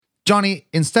Johnny,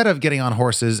 instead of getting on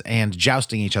horses and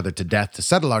jousting each other to death to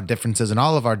settle our differences and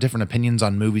all of our different opinions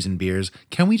on movies and beers,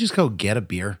 can we just go get a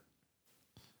beer?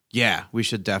 Yeah, we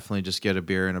should definitely just get a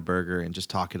beer and a burger and just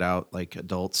talk it out like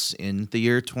adults in the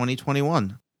year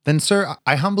 2021. Then, sir,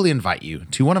 I humbly invite you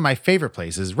to one of my favorite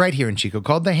places right here in Chico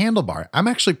called The Handlebar. I'm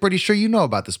actually pretty sure you know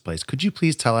about this place. Could you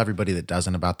please tell everybody that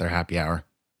doesn't about their happy hour?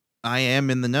 I am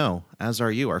in the know, as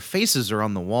are you. Our faces are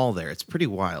on the wall there. It's pretty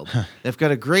wild. They've got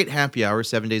a great happy hour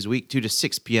 7 days a week, 2 to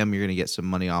 6 p.m. You're going to get some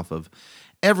money off of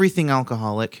everything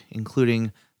alcoholic,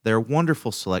 including their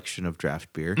wonderful selection of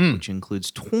draft beer, which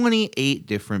includes 28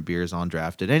 different beers on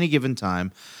draft at any given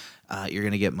time. You're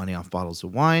going to get money off bottles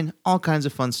of wine, all kinds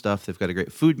of fun stuff. They've got a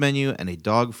great food menu and a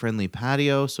dog-friendly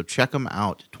patio, so check them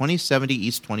out. 2070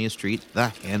 East 20th Street,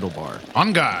 The Handlebar.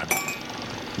 On guard.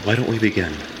 Why don't we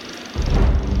begin?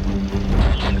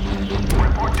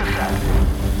 Report to set.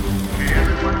 Okay,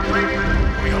 everyone, please.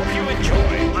 We hope you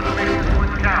enjoy. Let's make this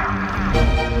one count.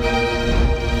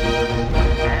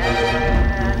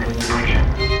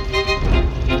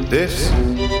 This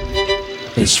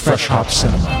is Fresh Hop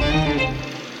Cinema.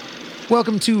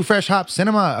 Welcome to Fresh Hop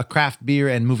Cinema, a craft beer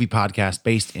and movie podcast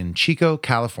based in Chico,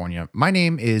 California. My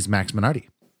name is Max Minardi.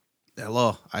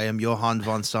 Hello, I am Johan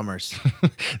von Summers.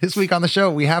 This week on the show,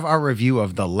 we have our review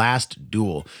of The Last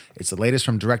Duel. It's the latest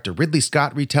from director Ridley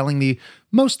Scott, retelling the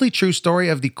mostly true story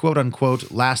of the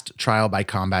quote-unquote last trial by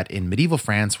combat in medieval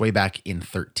France way back in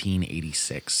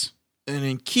 1386. And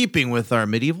in keeping with our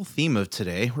medieval theme of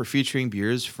today, we're featuring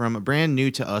beers from a brand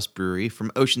new to us brewery from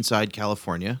Oceanside,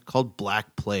 California, called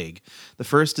Black Plague. The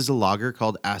first is a lager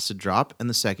called Acid Drop, and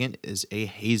the second is a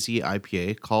hazy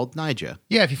IPA called Nija.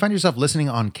 Yeah, if you find yourself listening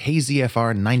on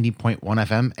KZFR 90.1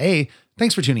 FM,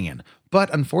 thanks for tuning in.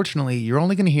 But unfortunately, you're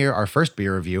only going to hear our first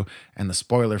beer review and the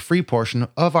spoiler-free portion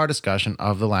of our discussion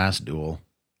of The Last Duel.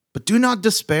 But do not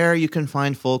despair, you can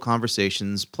find full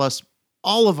conversations, plus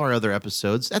all of our other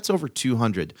episodes. That's over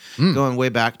 200, going way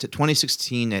back to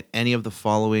 2016 at any of the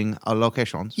following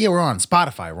locations. Yeah, we're on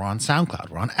Spotify, we're on SoundCloud,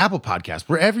 we're on Apple Podcasts.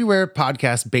 We're everywhere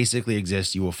podcasts basically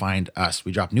exist, you will find us.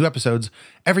 We drop new episodes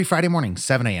every Friday morning,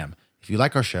 7 a.m. If you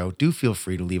like our show, do feel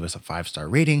free to leave us a 5-star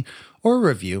rating or a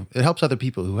review. It helps other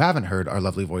people who haven't heard our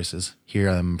lovely voices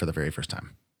hear them for the very first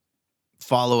time.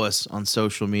 Follow us on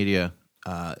social media.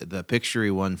 The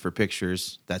Picturey one for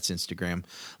pictures, that's Instagram.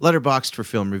 Letterboxd for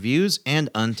film reviews,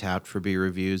 and Untapped for beer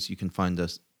reviews. You can find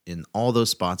us in all those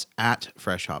spots at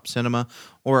Fresh Hop Cinema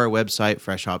or our website,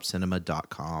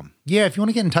 freshhopcinema.com. Yeah, if you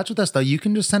want to get in touch with us, though, you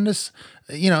can just send us,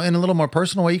 in a little more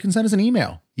personal way, you can send us an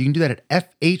email. You can do that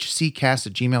at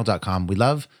fhccast@gmail.com. We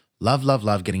love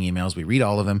getting emails. We read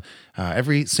all of them.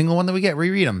 Every single one that we get, we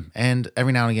read them. And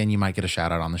every now and again, you might get a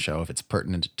shout out on the show if it's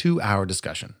pertinent to our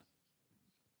discussion.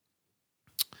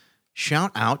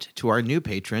 Shout out to our new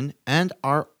patron and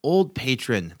our old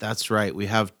patron. That's right. We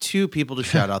have two people to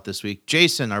shout out this week.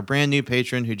 Jason, our brand new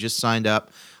patron who just signed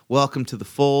up. Welcome to the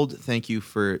fold. Thank you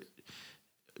for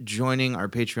joining our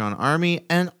Patreon army.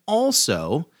 And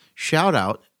also, shout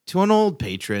out to an old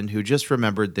patron who just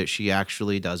remembered that she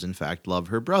actually does, in fact, love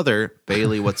her brother.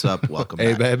 Bailey, what's up? Welcome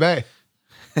back. Hey, baby.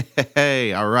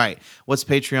 Hey, all right. What's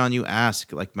Patreon, you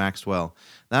ask, like Maxwell?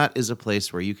 That is a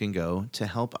place where you can go to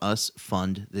help us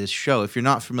fund this show. If you're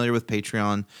not familiar with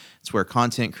Patreon, it's where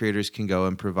content creators can go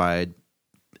and provide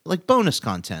like bonus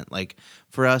content. Like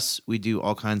for us, we do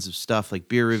all kinds of stuff like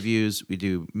beer reviews. We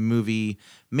do movie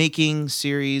making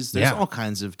series. There's all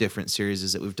kinds of different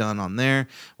series that we've done on there.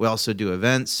 We also do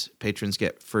events. Patrons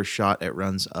get first shot at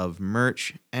runs of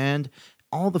merch and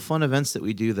all the fun events that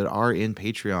we do that are in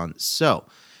Patreon. So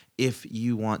if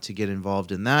you want to get involved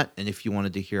in that, and if you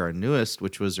wanted to hear our newest,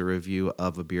 which was a review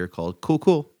of a beer called Cool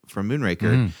Cool from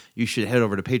Moonraker, you should head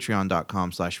over to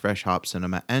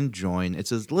patreon.com/freshhopcinema and join.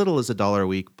 It's as little as $1 a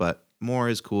week, but more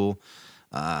is cool.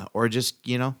 Or just,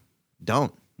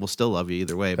 don't. We'll still love you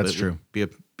either way. That's but true.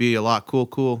 Be a lot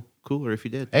cooler if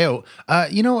you did. Heyo,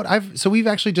 you know what? We've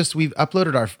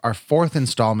uploaded our fourth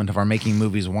installment of our Making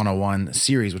Movies 101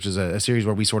 series, which is a series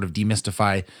where we sort of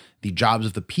demystify the jobs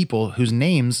of the people whose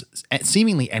names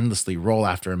seemingly endlessly roll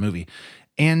after a movie.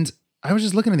 And I was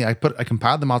just looking at I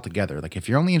compiled them all together. Like if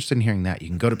you're only interested in hearing that, you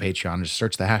can go to Patreon and just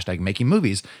search the hashtag Making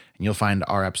Movies, and you'll find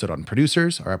our episode on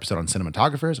producers, our episode on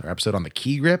cinematographers, our episode on the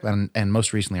key grip, and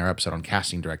most recently our episode on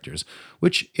casting directors,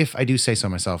 which, if I do say so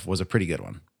myself, was a pretty good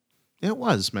one. It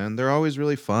was, man. They're always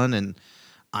really fun, and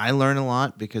I learn a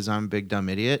lot because I'm a big dumb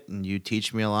idiot, and you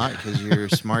teach me a lot because you're a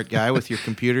smart guy with your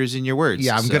computers and your words.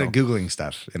 Yeah, I'm good at Googling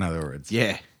stuff, in other words.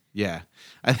 Yeah.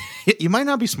 You might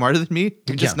not be smarter than me.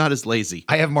 You're just not as lazy.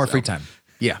 I have more free time.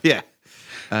 Yeah. Yeah.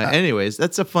 Anyways,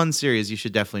 that's a fun series. You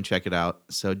should definitely check it out.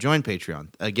 So join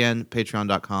Patreon. Again,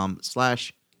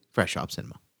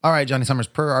 patreon.com/FreshHopCinema. All right, Johnny Summers,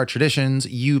 per our traditions,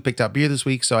 you picked out beer this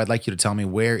week, so I'd like you to tell me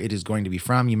where it is going to be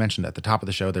from. You mentioned at the top of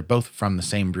the show they're both from the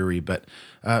same brewery, but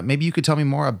maybe you could tell me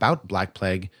more about Black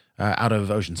Plague out of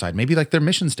Oceanside. Maybe like their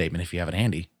mission statement if you have it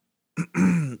handy.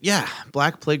 Yeah,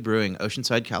 Black Plague Brewing,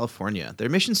 Oceanside, California. Their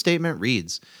mission statement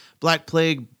reads, Black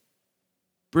Plague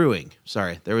Brewing.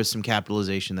 Sorry, there was some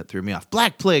capitalization that threw me off.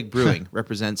 Black Plague Brewing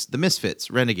represents the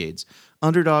misfits, renegades,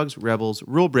 underdogs, rebels,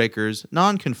 rule breakers,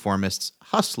 nonconformists,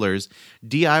 hustlers,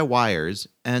 DIYers,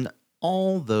 and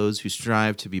all those who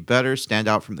strive to be better, stand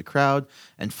out from the crowd,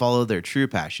 and follow their true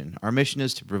passion. Our mission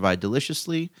is to provide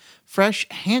deliciously fresh,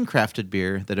 handcrafted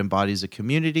beer that embodies a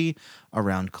community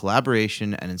around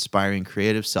collaboration and inspiring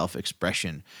creative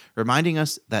self-expression, reminding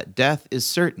us that death is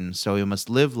certain, so we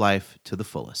must live life to the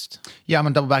fullest. Yeah, I'm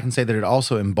going to double back and say that it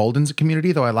also emboldens a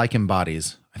community, though I like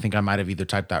embodies. I think I might have either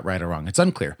typed that right or wrong. It's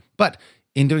unclear. But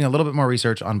in doing a little bit more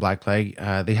research on Black Plague,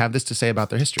 they have this to say about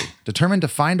their history. Determined to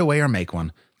find a way or make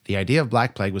one, the idea of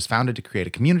Black Plague was founded to create a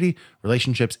community,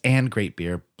 relationships, and great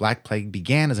beer. Black Plague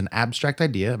began as an abstract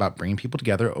idea about bringing people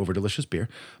together over delicious beer,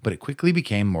 but it quickly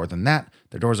became more than that.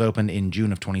 Their doors opened in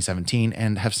June of 2017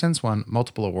 and have since won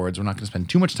multiple awards. We're not going to spend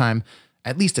too much time,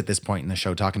 at least at this point in the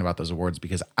show, talking about those awards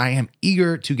because I am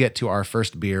eager to get to our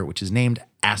first beer, which is named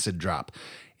Acid Drop.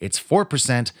 It's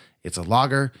 4%. It's a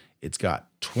lager. It's got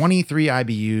 23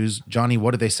 IBUs. Johnny, what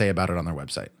do they say about it on their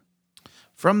website?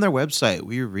 From their website,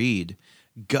 we read,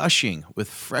 gushing with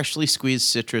freshly squeezed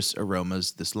citrus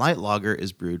aromas, this light lager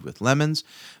is brewed with lemons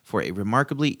for a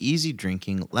remarkably easy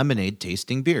drinking lemonade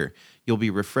tasting beer. You'll be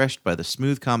refreshed by the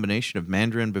smooth combination of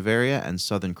Mandarin Bavaria and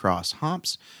Southern Cross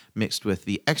hops mixed with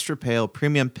the extra pale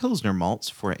premium Pilsner malts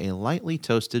for a lightly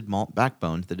toasted malt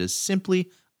backbone that is simply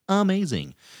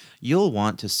amazing. You'll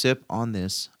want to sip on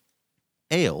this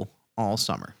ale all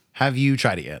summer. Have you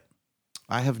tried it yet?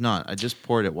 I have not. I just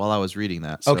poured it while I was reading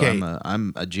that. So Okay.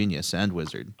 I'm a genius and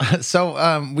wizard. So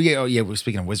we're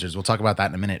speaking of wizards. We'll talk about that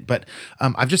in a minute. But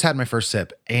I've just had my first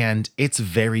sip, and it's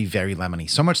very, very lemony.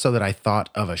 So much so that I thought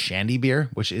of a shandy beer,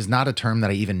 which is not a term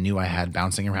that I even knew I had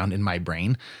bouncing around in my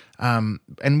brain.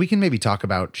 And we can maybe talk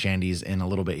about shandies in a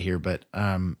little bit here. But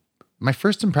my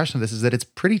first impression of this is that it's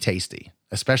pretty tasty.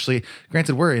 Especially,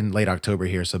 granted, we're in late October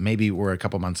here, so maybe we're a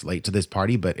couple months late to this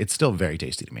party, but it's still very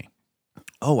tasty to me.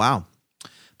 Oh, wow.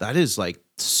 That is like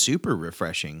super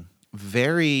refreshing.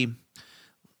 Very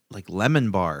like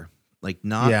lemon bar, like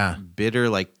not bitter,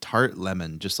 like tart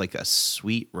lemon, just like a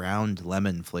sweet round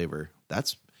lemon flavor.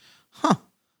 That's,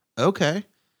 okay.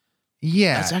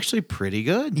 Yeah. That's actually pretty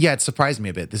good. Yeah, it surprised me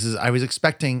a bit. I was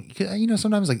expecting,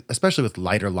 sometimes like, especially with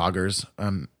lighter lagers,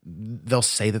 they'll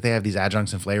say that they have these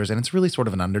adjuncts and flavors and it's really sort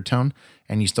of an undertone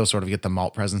and you still sort of get the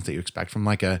malt presence that you expect from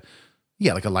like a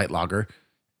light lager.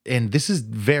 And this is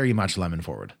very much lemon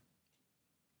forward.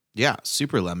 Yeah,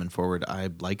 super lemon forward.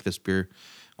 I like this beer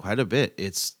quite a bit.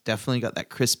 It's definitely got that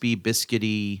crispy,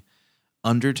 biscuity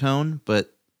undertone,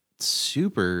 but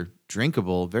super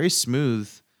drinkable, very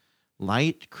smooth,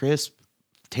 light, crisp,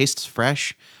 tastes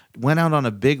fresh. Went out on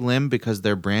a big limb because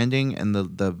their branding and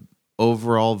the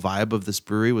overall vibe of this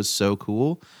brewery was so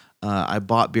cool. I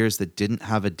bought beers that didn't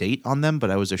have a date on them, but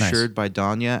I was assured by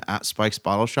Danya at Spike's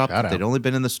Bottle Shop that they'd only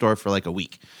been in the store for like a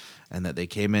week and that they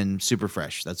came in super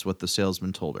fresh. That's what the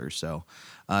salesman told her. So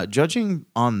judging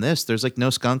on this, there's like no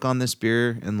skunk on this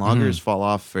beer and lagers fall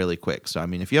off fairly quick. So, I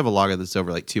mean, if you have a lager that's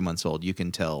over like 2 months old, you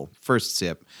can tell first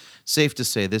sip. Safe to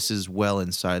say this is well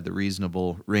inside the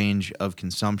reasonable range of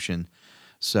consumption.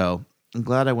 So I'm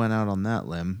glad I went out on that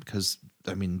limb because,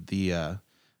 I mean,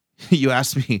 you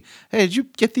asked me, hey, did you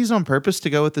get these on purpose to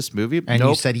go with this movie? And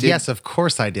you said, yes, of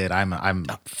course I did. I'm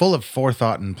full of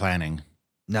forethought and planning.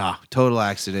 Nah, total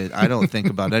accident. I don't think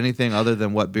about anything other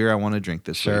than what beer I want to drink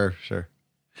this week. Sure.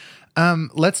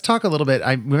 Let's talk a little bit.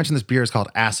 We mentioned this beer is called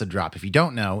Acid Drop. If you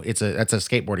don't know, that's a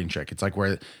skateboarding trick. It's like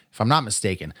where, if I'm not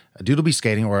mistaken, a dude will be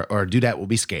skating or a dudette will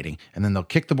be skating, and then they'll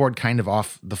kick the board kind of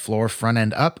off the floor, front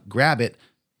end up, grab it,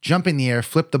 jump in the air,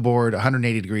 flip the board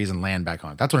 180 degrees and land back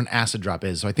on it. That's what an acid drop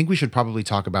is. So I think we should probably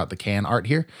talk about the can art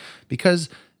here because,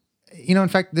 in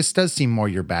fact, this does seem more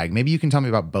your bag. Maybe you can tell me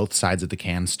about both sides of the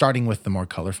can, starting with the more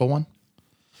colorful one.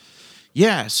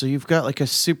 Yeah, so you've got like a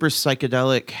super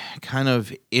psychedelic kind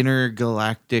of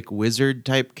intergalactic wizard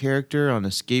type character on a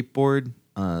skateboard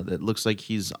that looks like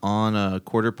he's on a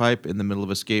quarter pipe in the middle of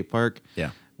a skate park.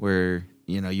 Yeah. Where,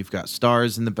 you've got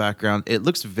stars in the background. It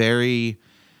looks very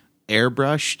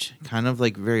airbrushed, kind of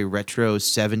like very retro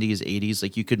 70s, 80s.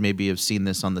 Like you could maybe have seen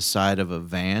this on the side of a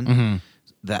van,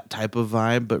 that type of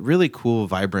vibe, but really cool,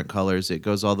 vibrant colors. It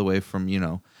goes all the way from,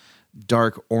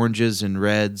 dark oranges and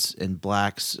reds and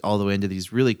blacks all the way into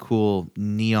these really cool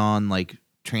neon, like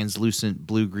translucent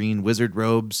blue-green wizard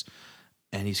robes.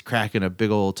 And he's cracking a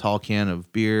big old tall can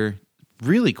of beer.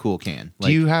 Really cool can.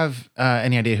 Do you have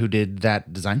any idea who did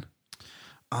that design?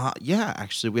 Yeah,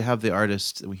 actually, we have the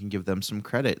artist. We can give them some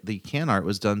credit. The can art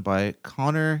was done by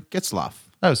Connor Getzloff.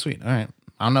 Oh, sweet. All right.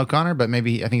 I don't know Connor, but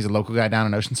maybe I think he's a local guy down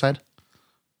in Oceanside.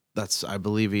 I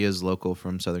believe he is local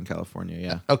from Southern California,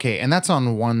 yeah. Okay, and that's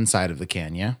on one side of the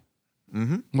can, yeah?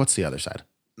 Mm-hmm. What's the other side?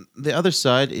 The other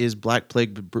side is Black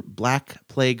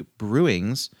Plague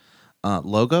Brewing's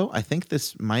logo. I think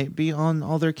this might be on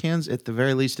all their cans. At the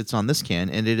very least, it's on this can,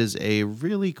 and it is a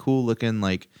really cool looking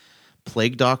like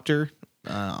plague doctor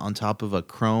on top of a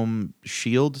chrome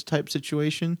shield type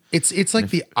situation. It's like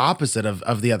the opposite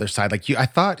of the other side. Like I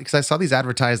thought, because I saw these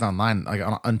advertised online, like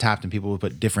on Untapped, and people would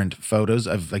put different photos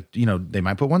of like, they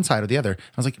might put one side or the other.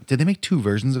 I was like, did they make two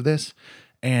versions of this?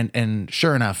 And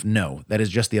sure enough, no, that is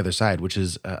just the other side, which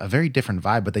is a very different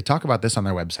vibe. But they talk about this on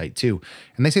their website too.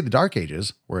 And they say the Dark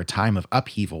Ages were a time of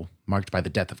upheaval marked by the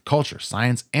death of culture,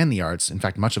 science, and the arts. In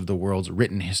fact, much of the world's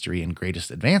written history and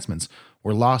greatest advancements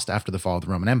were lost after the fall of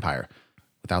the Roman Empire.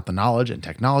 Without the knowledge and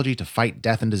technology to fight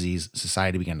death and disease,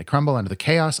 society began to crumble under the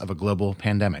chaos of a global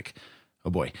pandemic.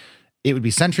 Oh boy. It would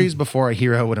be centuries before a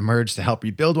hero would emerge to help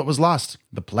rebuild what was lost.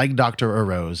 The Plague Doctor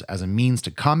arose as a means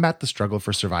to combat the struggle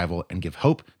for survival and give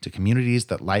hope to communities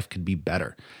that life could be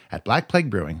better. At Black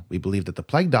Plague Brewing, we believe that the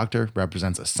Plague Doctor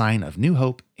represents a sign of new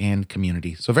hope and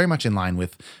community. So very much in line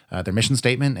with their mission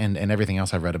statement and everything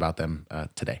else I've read about them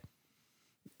today.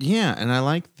 Yeah, and I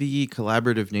like the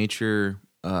collaborative nature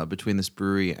between this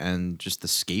brewery and just the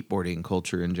skateboarding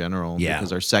culture in general. Yeah.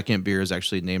 Because our second beer is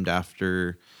actually named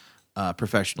after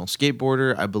professional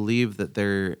skateboarder. I believe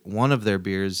that one of their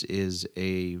beers is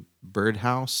a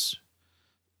birdhouse.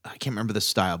 I can't remember the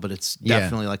style, but it's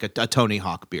definitely like a Tony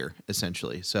Hawk beer,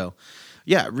 essentially. So,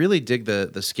 yeah, really dig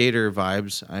the skater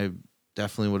vibes. I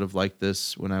definitely would have liked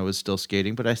this when I was still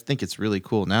skating, but I think it's really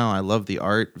cool now. I love the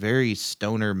art, very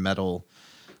stoner metal.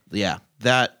 Yeah,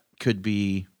 that could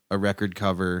be a record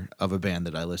cover of a band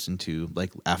that I listen to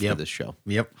like after this show.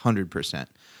 Yep. 100%.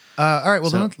 All right, well,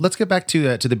 then let's get back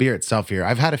to the beer itself here.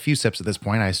 I've had a few sips at this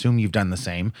point. I assume you've done the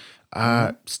same.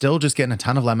 Still just getting a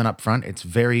ton of lemon up front. It's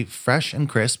very fresh and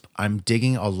crisp. I'm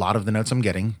digging a lot of the notes I'm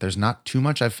getting. There's not too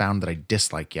much I've found that I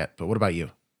dislike yet, but what about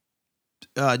you?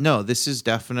 No, this is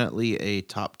definitely a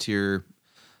top tier,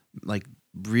 like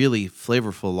really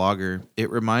flavorful lager. It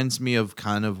reminds me of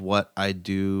kind of what I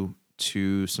do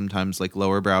to sometimes like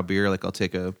lower brow beer. Like I'll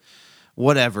take a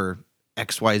whatever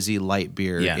XYZ light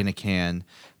beer in a can,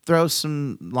 throw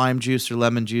some lime juice or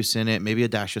lemon juice in it, maybe a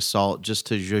dash of salt just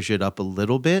to zhuzh it up a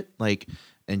little bit, like,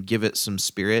 and give it some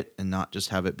spirit and not just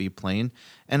have it be plain.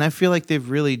 And I feel like they've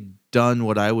really done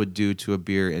what I would do to a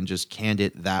beer and just canned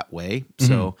it that way. Mm-hmm.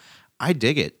 So I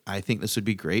dig it. I think this would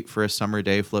be great for a summer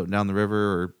day floating down the river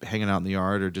or hanging out in the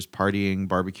yard or just partying,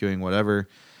 barbecuing, whatever.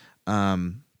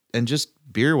 And just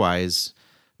beer-wise,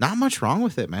 not much wrong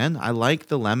with it, man. I like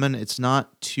the lemon. It's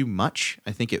not too much.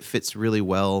 I think it fits really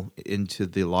well into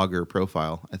the lager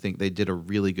profile. I think they did a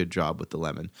really good job with the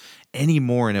lemon. Any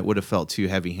more and it would have felt too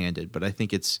heavy-handed, but I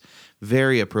think it's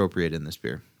very appropriate in this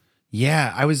beer.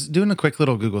 Yeah, I was doing a quick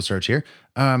little Google search here,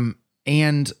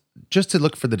 and just to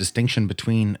look for the distinction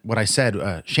between what I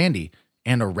said, shandy,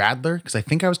 and a radler, because I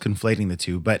think I was conflating the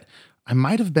two, but I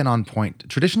might have been on point.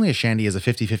 Traditionally, a shandy is a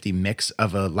 50-50 mix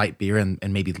of a light beer and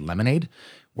maybe lemonade,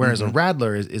 whereas a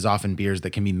radler is often beers that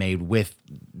can be made with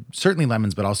certainly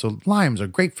lemons, but also limes or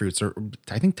grapefruits, or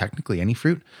I think technically any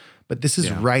fruit. But this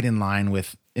is right in line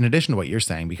with, in addition to what you're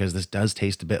saying, because this does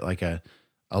taste a bit like a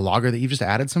lager that you've just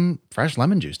added some fresh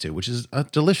lemon juice to, which is a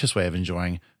delicious way of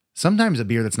enjoying sometimes a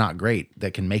beer that's not great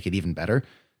that can make it even better.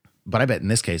 But I bet in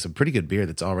this case, a pretty good beer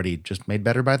that's already just made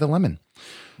better by the lemon.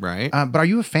 Right. But are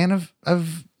you a fan of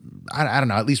I don't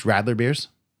know, at least radler beers?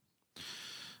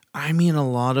 I mean, a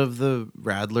lot of the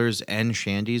radlers and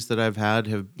shandies that I've had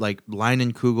have, like,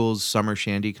 Leinenkugel's Summer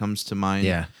Shandy comes to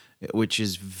mind, which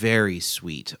is very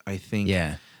sweet. I think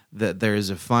that there is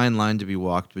a fine line to be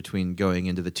walked between going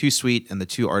into the too sweet and the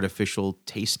too artificial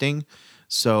tasting.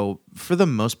 So for the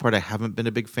most part, I haven't been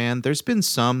a big fan. There's been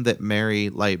some that marry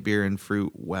light beer and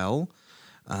fruit well.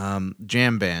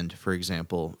 Jam Band, for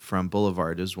example, from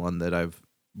Boulevard is one that I've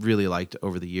really liked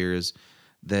over the years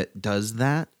that does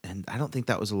that. And I don't think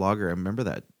that was a lager. I remember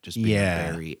that just being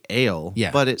a berry ale.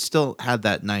 Yeah. But it still had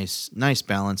that nice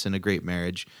balance and a great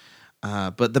marriage.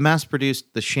 But the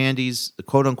mass-produced, the shandies, the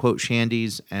quote-unquote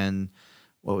shandies, and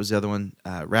what was the other one?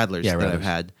 Radlers that I've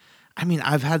had. I mean,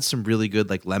 I've had some really good,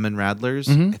 like, lemon radlers.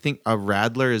 Mm-hmm. I think a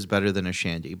radler is better than a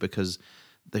shandy because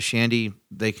The shandy,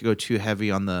 they could go too heavy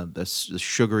on the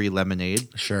sugary lemonade.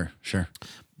 Sure.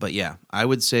 But yeah, I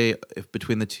would say if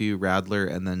between the two, Radler,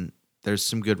 and then there's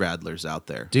some good Radlers out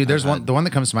there. Dude, there's one. The one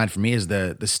that comes to mind for me is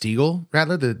the Stiegel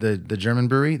Radler, the German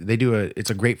brewery. They do it's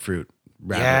a grapefruit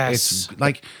Radler. Yes. It's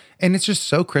like, and it's just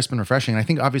so crisp and refreshing. And I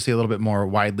think obviously a little bit more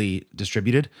widely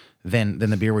distributed than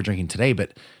the beer we're drinking today,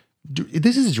 but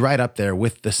this is right up there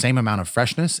with the same amount of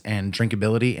freshness and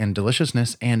drinkability and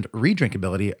deliciousness and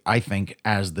redrinkability, I think,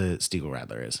 as the Stiegel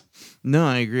Radler is. No,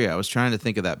 I agree. I was trying to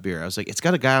think of that beer. I was like, it's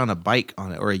got a guy on a bike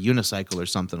on it or a unicycle or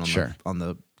something on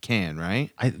the can, right?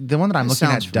 The one that I'm looking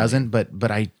at sounds doesn't, but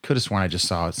I could have sworn I just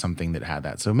saw something that had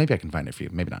that. So maybe I can find it for you.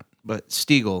 Maybe not. But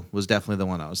Stiegel was definitely the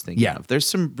one I was thinking of. There's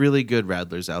some really good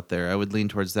Radlers out there. I would lean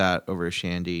towards that over a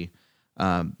shandy.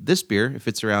 This beer, if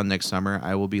it's around next summer,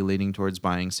 I will be leaning towards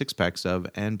buying 6-packs of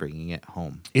and bringing it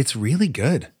home. It's really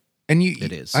good. And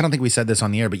It is. I don't think we said this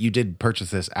on the air, but you did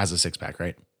purchase this as a 6-pack,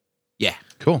 right? Yeah.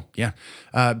 Cool. Yeah.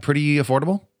 Pretty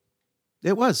affordable.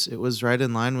 It was. It was right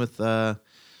in line with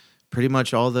pretty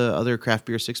much all the other craft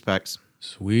beer 6-packs.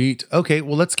 Sweet. Okay.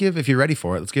 Well, if you're ready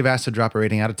for it, let's give Acid Drop a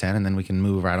rating out of 10, and then we can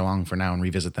move right along for now and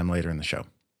revisit them later in the show.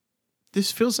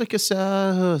 This feels like a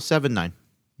 7-9.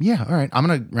 Yeah. All right. I'm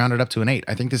going to round it up to an 8.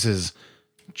 I think this is,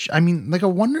 like a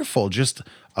wonderful,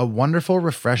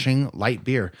 refreshing light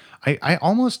beer. I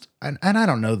almost, and I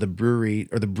don't know the brewery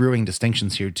or the brewing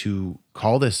distinctions here to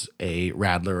call this a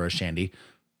Radler or a shandy,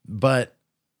 but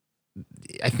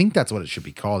I think that's what it should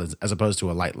be called as opposed to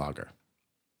a light lager.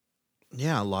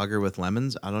 Yeah, a lager with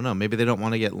lemons. I don't know. Maybe they don't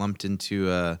want to get lumped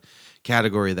into a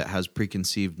category that has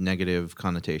preconceived negative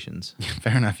connotations.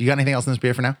 Fair enough. You got anything else in this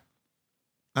beer for now?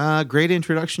 Great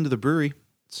introduction to the brewery.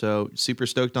 So super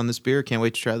stoked on this beer. Can't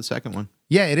wait to try the second one.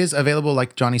 Yeah, it is available,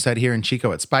 like Johnny said, here in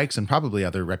Chico at Spike's and probably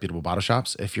other reputable bottle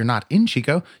shops. If you're not in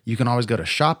Chico, you can always go to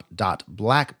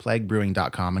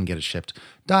shop.blackplaguebrewing.com and get it shipped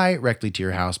directly to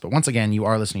your house. But once again, you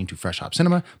are listening to Fresh Hop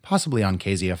Cinema, possibly on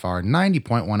KZFR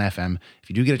 90.1 FM. If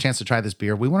you do get a chance to try this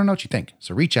beer, we want to know what you think.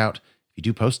 So reach out.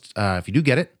 If you do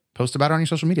get it, post about it on your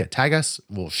social media. Tag us.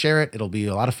 We'll share it. It'll be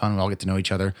a lot of fun. We'll all get to know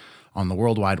each other on the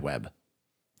World Wide Web.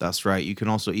 That's right. You can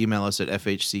also email us at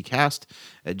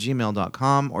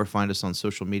fhccast@gmail.com or find us on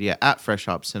social media at Fresh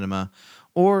Hop Cinema,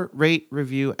 or rate,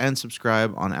 review, and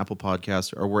subscribe on Apple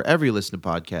Podcasts or wherever you listen to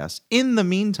podcasts. In the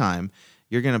meantime,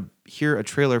 you're going to hear a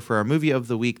trailer for our movie of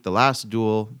the week, The Last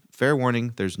Duel. Fair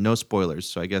warning, there's no spoilers,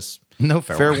 so I guess No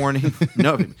fair warning.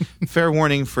 No, fair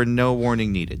warning for no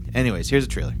warning needed. Anyways, here's a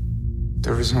trailer.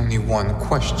 There is only one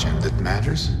question that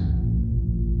matters.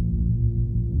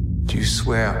 Do you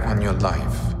swear on your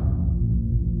life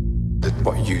that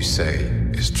what you say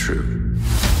is true?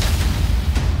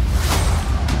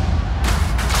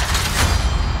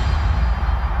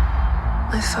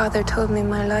 My father told me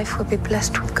my life would be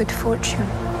blessed with good fortune.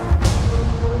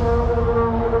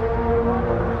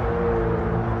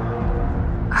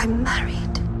 I'm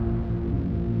married.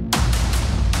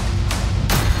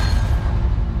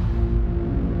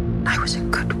 I was a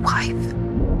good wife.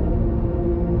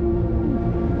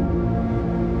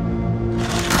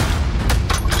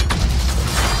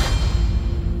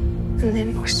 And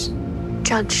then was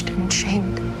judged and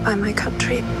shamed by my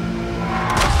country.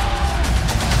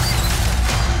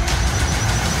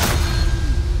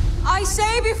 I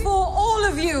say before all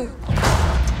of you,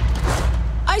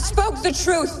 I spoke the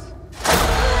truth.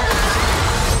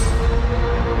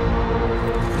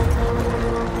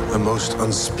 A most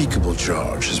unspeakable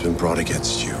charge has been brought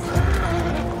against you.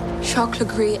 Jacques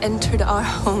Legris entered our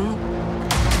home.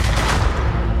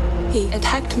 He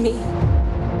attacked me.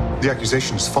 The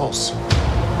accusation is false.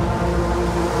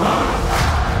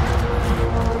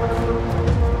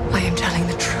 I am telling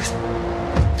the truth.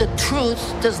 The truth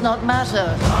does not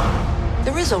matter.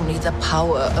 There is only the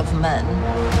power of men.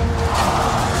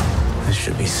 This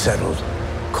should be settled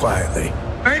quietly.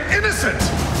 I'm innocent!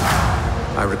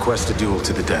 I request a duel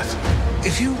to the death.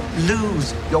 If you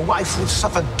lose, your wife will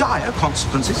suffer dire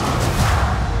consequences.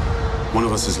 One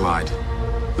of us has lied.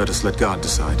 Let us let God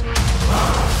decide.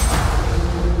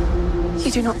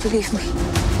 You do not believe me.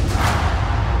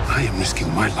 I am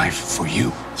risking my life for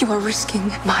you. You are risking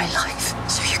my life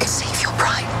so you can save your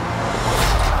pride.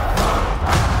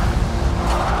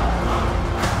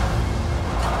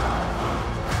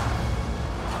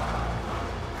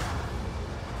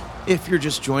 If you're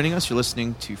just joining us, you're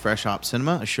listening to Fresh Hop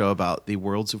Cinema, a show about the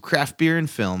worlds of craft beer and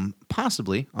film,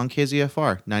 possibly on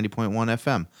KZFR 90.1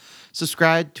 FM.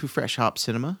 Subscribe to Fresh Hop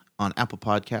Cinema on Apple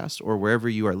Podcasts or wherever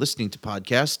you are listening to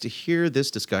podcasts to hear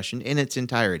this discussion in its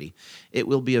entirety. It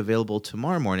will be available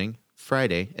tomorrow morning,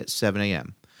 Friday at 7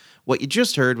 a.m. What you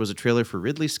just heard was a trailer for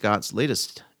Ridley Scott's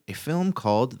latest a film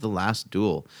called The Last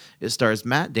Duel. It stars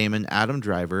Matt Damon, Adam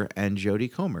Driver, and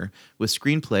Jodie Comer, with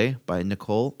screenplay by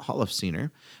Nicole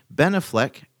Holofcener, Ben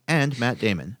Affleck, and Matt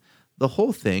Damon. The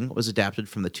whole thing was adapted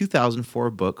from the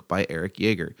 2004 book by Eric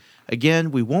Yeager.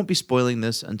 Again, we won't be spoiling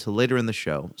this until later in the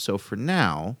show, so for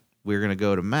now, we're going to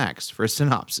go to Max for a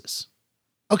synopsis.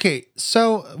 Okay,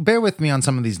 so bear with me on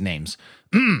some of these names.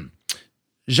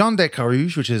 Jean de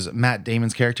Carouge, which is Matt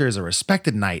Damon's character, is a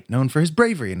respected knight known for his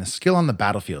bravery and his skill on the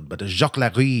battlefield. But Jacques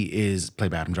Larue is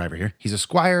played by Adam Driver here. He's a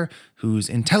squire whose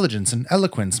intelligence and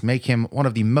eloquence make him one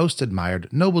of the most admired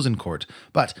nobles in court.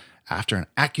 But after an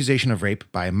accusation of rape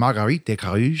by Marguerite de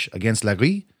Carouge against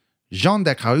Larue, Jean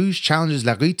de Carouge challenges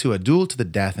Larue to a duel to the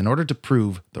death in order to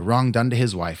prove the wrong done to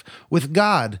his wife, with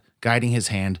God guiding his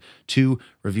hand to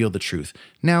reveal the truth.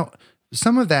 Now,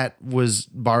 some of that was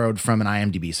borrowed from an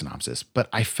IMDb synopsis, but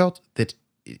I felt that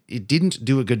it didn't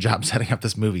do a good job setting up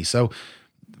this movie. So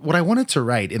what I wanted to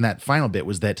write in that final bit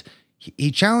was that he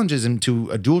challenges him to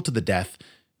a duel to the death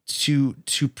to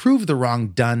prove the wrong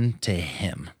done to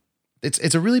him.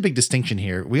 It's a really big distinction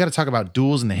here. We got to talk about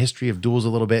duels and the history of duels a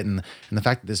little bit, and the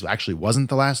fact that this actually wasn't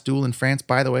the last duel in France,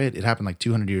 by the way. It happened like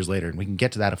 200 years later, and we can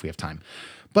get to that if we have time.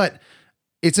 But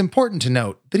it's important to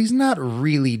note that he's not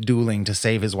really dueling to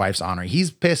save his wife's honor.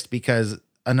 He's pissed because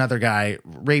another guy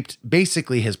raped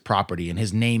basically his property and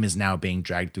his name is now being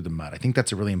dragged through the mud. I think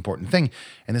that's a really important thing.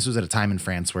 And this was at a time in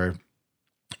France where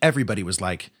everybody was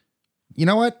like, you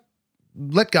know what?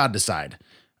 Let God decide.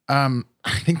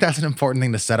 I think that's an important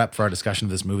thing to set up for our discussion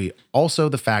of this movie. Also,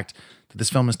 the fact that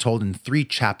this film is told in 3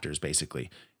 chapters,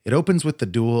 basically. It opens with the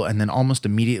duel, and then almost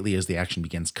immediately as the action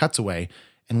begins, cuts away,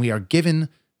 and we are given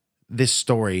this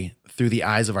story through the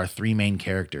eyes of our 3 main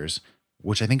characters,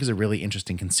 which I think is a really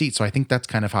interesting conceit. So I think that's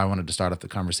kind of how I wanted to start off the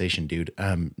conversation, dude.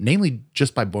 Namely,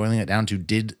 just by boiling it down to,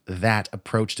 did that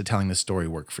approach to telling the story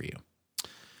work for you?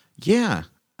 Yeah,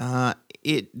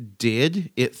 it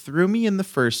did. It threw me in the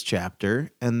first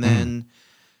chapter and then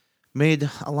made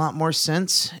a lot more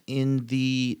sense in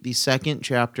the second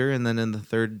chapter, and then in the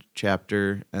third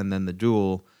chapter, and then the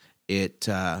duel. It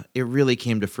really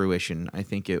came to fruition. I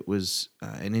think it was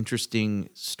an interesting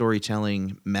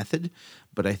storytelling method,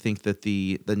 but I think that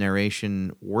the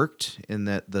narration worked in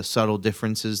that the subtle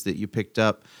differences that you picked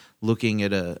up looking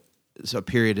at a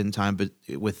period in time, but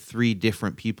with 3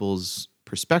 different people's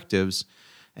perspectives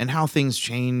and how things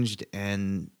changed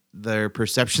and their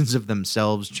perceptions of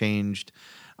themselves changed,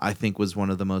 I think was one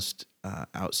of the most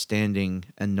outstanding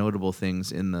and notable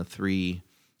things in the 3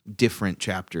 different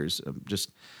chapters.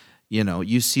 Just,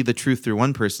 you see the truth through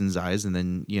one person's eyes, and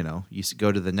then, you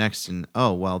go to the next and,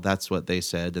 oh, well, that's what they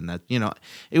said. And that,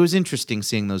 it was interesting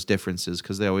seeing those differences,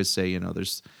 because they always say,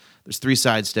 there's 3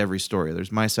 sides to every story.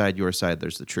 There's my side, your side,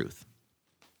 there's the truth.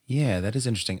 Yeah, that is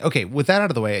interesting. Okay, with that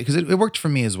out of the way, because it worked for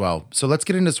me as well. So let's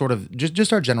get into sort of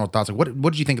just our general thoughts. Like,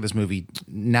 what did you think of this movie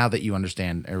now that you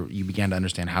understand, or you began to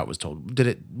understand how it was told?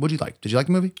 What did you like? Did you like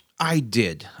the movie? I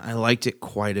did. I liked it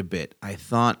quite a bit. I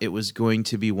thought it was going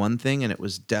to be one thing, and it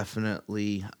was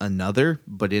definitely another,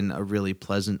 but in a really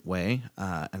pleasant way.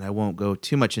 And I won't go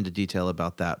too much into detail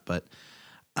about that, but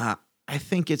I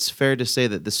think it's fair to say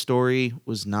that the story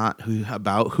was not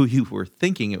about who you were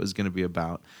thinking it was going to be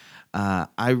about.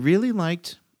 I really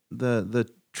liked the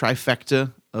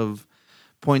trifecta of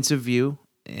points of view,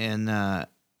 and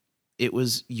it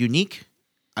was unique.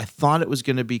 I thought it was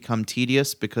going to become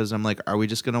tedious, because I'm like, are we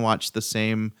just going to watch the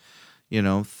same,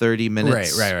 30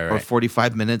 minutes or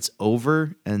 45 minutes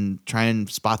over and try and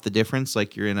spot the difference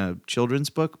like you're in a children's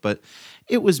book? But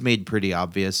it was made pretty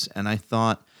obvious, and I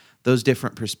thought those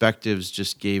different perspectives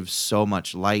just gave so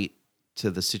much light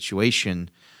to the situation.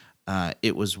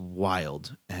 It was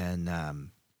wild, and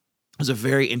it was a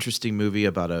very interesting movie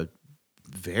about a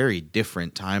very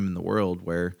different time in the world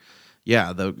where,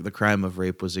 the crime of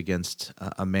rape was against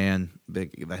a man.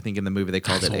 I think in the movie they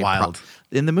called it wild.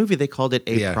 In the movie they called it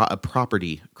a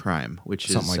property crime, which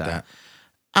is something like that.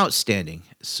 Outstanding.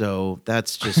 So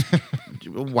that's just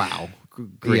wow,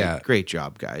 great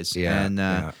job, guys. Yeah, and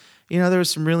there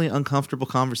was some really uncomfortable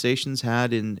conversations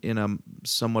had in a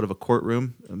somewhat of a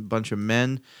courtroom, a bunch of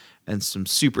men, and some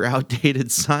super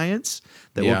outdated science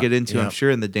that we'll get into, I'm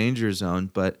sure, in the danger zone.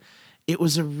 But it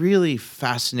was a really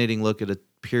fascinating look at a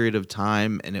period of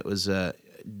time, and it was a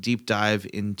deep dive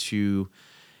into,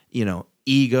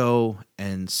 ego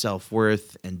and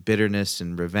self-worth and bitterness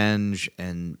and revenge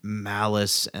and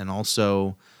malice, and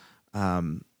also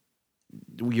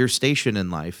your station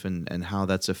in life and how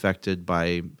that's affected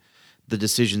by the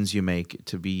decisions you make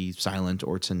to be silent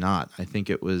or to not. I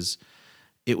think it was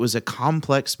a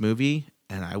complex movie,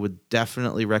 and I would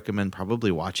definitely recommend probably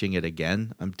watching it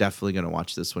again. I'm definitely going to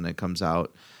watch this when it comes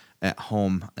out at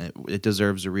home. It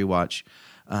deserves a rewatch.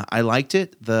 I liked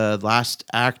it. The last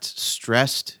act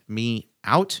stressed me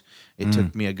out. It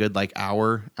took me a good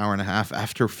hour and a half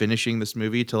after finishing this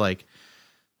movie to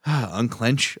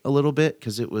unclench a little bit,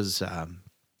 because it was a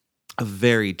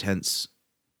very tense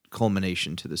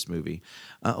culmination to this movie.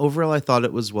 Overall, I thought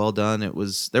it was well done.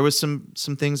 There was some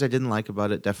things I didn't like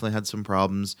about it. Definitely had some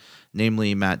problems,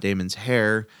 namely Matt Damon's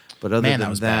hair. But other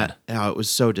than that, it was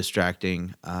so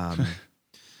distracting.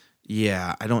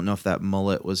 Yeah, I don't know if that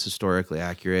mullet was historically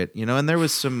accurate, and there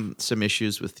was some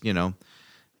issues with,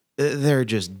 they're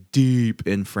just deep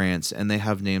in France, and they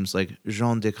have names like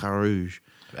Jean de Carouge.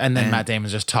 And then Matt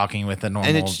Damon's just talking with a normal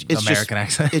American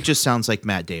accent. It just sounds like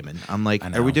Matt Damon. I'm like,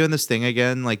 are we doing this thing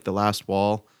again, like The Last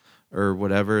Wall or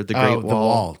whatever? The Great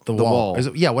Wall. The Wall.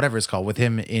 Whatever it's called, with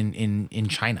him in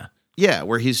China. Yeah,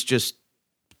 where he's just,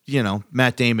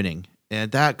 Matt Damoning. And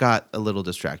that got a little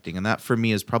distracting. And that, for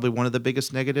me, is probably one of the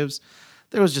biggest negatives.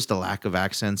 There was just a lack of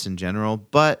accents in general.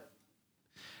 But,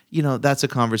 that's a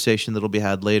conversation that'll be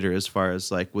had later as far as,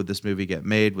 would this movie get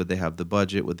made? Would they have the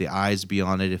budget? Would the eyes be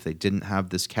on it if they didn't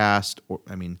have this cast?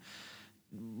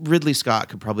 Ridley Scott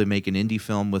could probably make an indie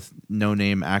film with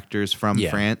no-name actors from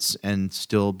France and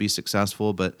still be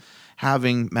successful. But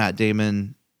having Matt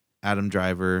Damon, Adam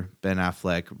Driver, Ben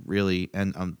Affleck, really,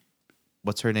 and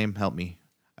what's her name? Help me.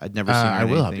 I'd never seen her. I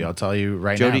will help you. I'll tell you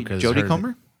right now. Jodie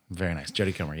Comer? Very nice.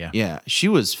 Jodie Comer, yeah. Yeah, she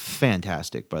was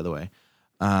fantastic, by the way.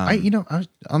 I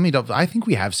think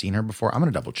we have seen her before. I'm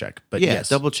going to double check. But yeah, yes.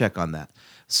 Double check on that.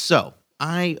 So,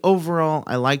 overall,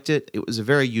 I liked it. It was a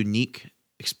very unique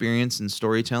experience in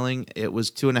storytelling. It was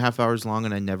 2.5 hours long,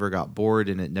 and I never got bored,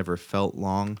 and it never felt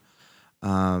long.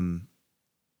 And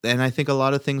I think a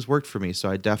lot of things worked for me, so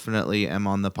I definitely am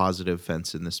on the positive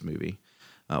fence in this movie.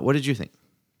 What did you think?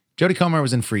 Jodie Comer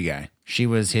was in Free Guy. She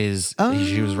was she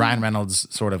was Ryan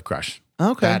Reynolds' sort of crush.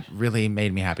 Okay. That really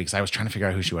made me happy because I was trying to figure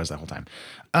out who she was that whole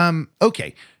time.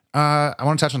 Okay. I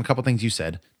want to touch on a couple things you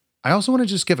said. I also want to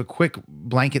just give a quick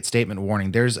blanket statement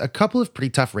warning. There's a couple of pretty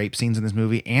tough rape scenes in this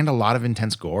movie and a lot of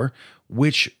intense gore,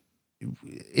 which,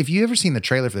 if you've ever seen the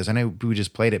trailer for this, I know we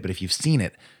just played it, but if you've seen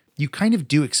it, you kind of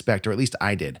do expect, or at least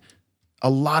I did, a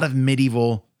lot of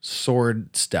medieval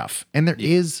sword stuff. And there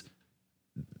is...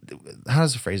 How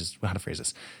to phrase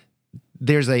this?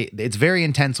 It's very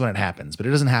intense when it happens, but it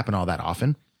doesn't happen all that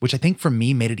often, which I think for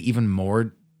me made it even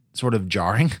more sort of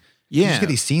jarring. Yeah. You just get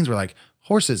these scenes where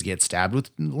horses get stabbed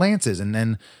with lances, and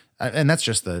then, and that's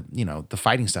just the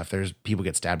fighting stuff. There's people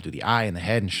get stabbed through the eye and the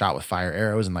head and shot with fire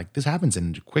arrows. And this happens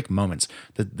in quick moments.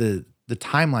 The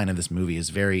timeline of this movie is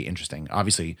very interesting.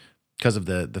 Obviously, because of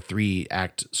the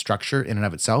 3-act structure in and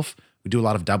of itself, we do a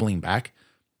lot of doubling back.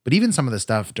 But even some of the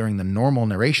stuff during the normal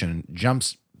narration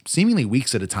jumps seemingly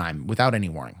weeks at a time without any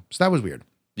warning. So that was weird.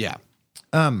 Yeah.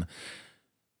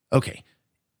 Okay.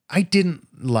 I didn't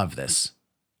love this.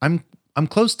 I'm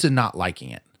close to not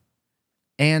liking it.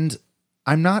 And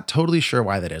I'm not totally sure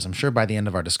why that is. I'm sure by the end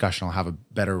of our discussion I'll have a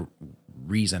better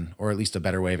reason, or at least a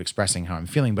better way of expressing how I'm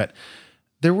feeling. But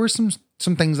there were some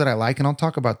things that I like, and I'll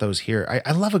talk about those here.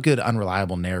 I love a good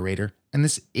unreliable narrator, and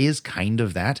this is kind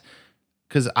of that.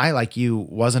 Because I, like you,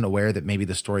 wasn't aware that maybe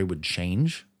the story would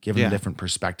change given the different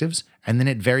perspectives. And then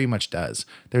it very much does.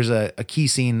 There's a key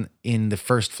scene in the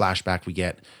first flashback we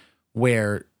get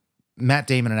where Matt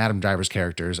Damon and Adam Driver's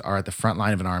characters are at the front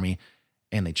line of an army,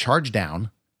 and they charge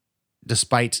down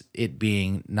despite it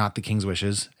being not the king's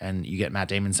wishes. And you get Matt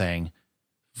Damon saying,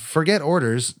 "Forget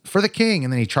orders for the king."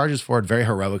 And then he charges forward very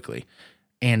heroically.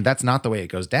 And that's not the way it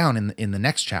goes down in the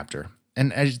next chapter.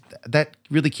 And that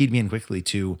really keyed me in quickly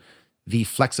to the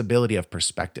flexibility of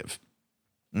perspective,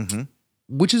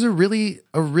 which is a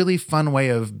really fun way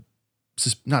of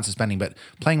not suspending, but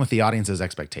playing with the audience's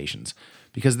expectations,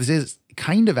 because this is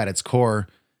kind of at its core,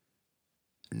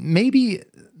 maybe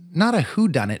not a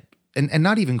whodunit, and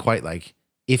not even quite like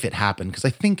if it happened. Cause I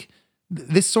think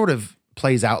this sort of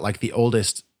plays out like the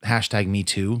oldest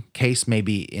 #MeToo case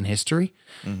maybe in history.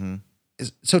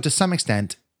 So to some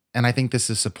extent, and I think this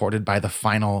is supported by the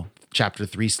final Chapter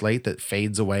 3 slate that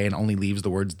fades away and only leaves the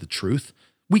words "the truth,"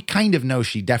 we kind of know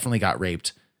she definitely got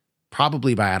raped,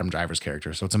 probably by Adam Driver's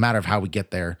character. So it's a matter of how we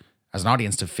get there as an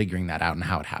audience to figuring that out and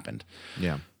how it happened.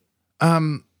 Yeah.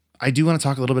 I do want to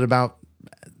talk a little bit about,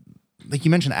 like you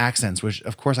mentioned, accents, which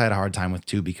of course I had a hard time with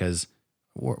too, because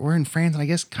we're in France, and I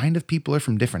guess kind of people are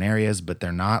from different areas, but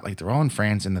they're not. They're all in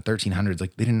France in the 1300s. They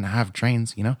didn't have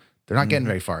trains, they're not getting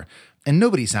very far, and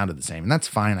nobody sounded the same, and that's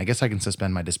fine. I guess I can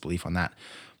suspend my disbelief on that.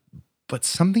 But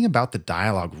something about the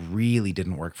dialogue really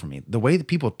didn't work for me. The way that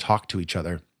people talk to each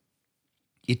other,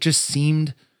 it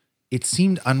seemed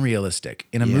unrealistic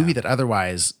in a movie that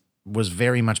otherwise was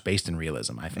very much based in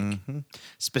realism, I think.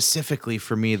 Specifically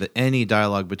for me, any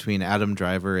dialogue between Adam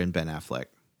Driver and Ben Affleck.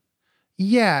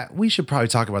 Yeah, we should probably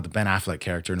talk about the Ben Affleck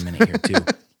character in a minute here too.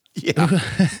 Yeah.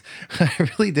 I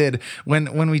really did.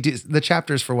 When we do the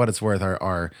chapters, for what it's worth,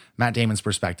 are Matt Damon's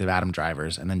perspective, Adam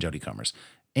Driver's, and then Jodie Comer's,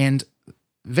 and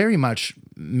very much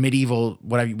medieval.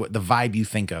 What the vibe you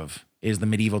think of is the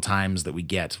medieval times that we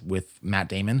get with Matt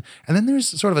Damon, and then there's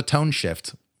sort of a tone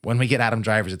shift when we get Adam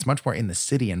Driver's. It's much more in the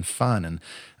city and fun, and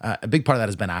a big part of that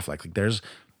is Ben Affleck. Like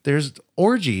there's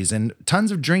orgies and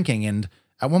tons of drinking, and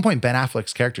at one point Ben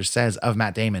Affleck's character says of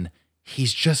Matt Damon,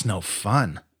 he's just no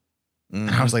fun. And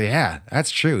I was like, yeah,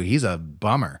 that's true. He's a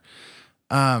bummer.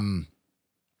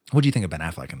 What do you think of Ben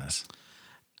Affleck in this?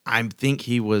 I think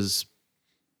he was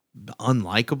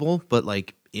unlikable, but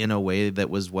like in a way that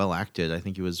was well acted. I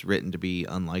think he was written to be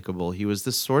unlikable. He was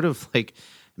this sort of like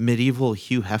medieval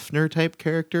Hugh Hefner type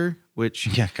character, which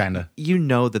yeah, kind of. You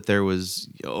know that there was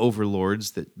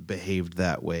overlords that behaved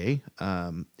that way.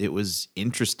 It was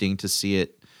interesting to see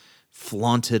it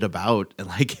flaunted about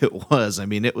like it was. I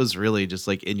mean, it was really just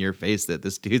like in your face that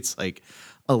this dude's like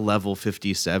a level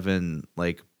 57,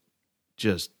 like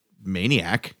just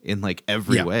maniac in like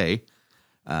every way,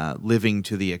 living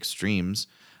to the extremes.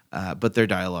 But their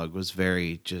dialogue was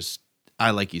very just,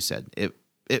 like you said,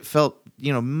 it felt,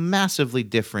 massively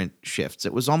different shifts.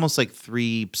 It was almost like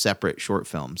 3 separate short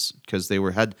films because they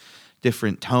had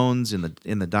different tones in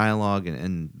the dialogue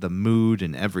and the mood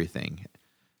and everything.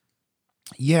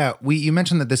 Yeah, you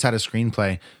mentioned that this had a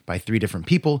screenplay by 3 different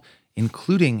people,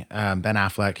 including Ben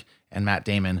Affleck and Matt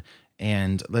Damon.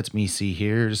 And let me see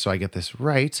here, just so I get this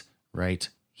right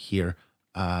here.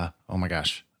 Oh my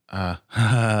gosh. Here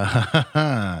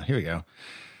we go.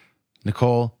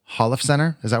 Nicole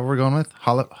Holofcener. Is that what we're going with?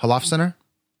 Holofcener?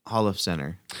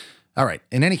 Holofcener. All right.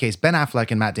 In any case, Ben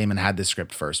Affleck and Matt Damon had this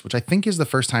script first, which I think is the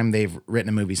first time they've written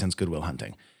a movie since Good Will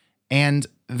Hunting. And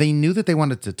they knew that they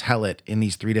wanted to tell it in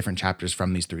these 3 different chapters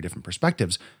from these 3 different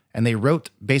perspectives. And they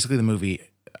wrote basically the movie,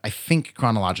 I think,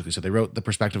 chronologically. So they wrote the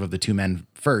perspective of the 2 men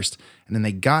first, and then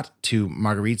they got to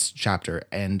Marguerite's chapter.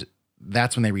 And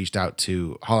that's when they reached out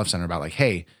to Holofcener about like,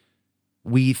 hey,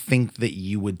 we think that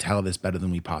you would tell this better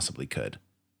than we possibly could.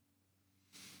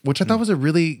 Which I thought was a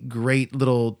really great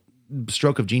little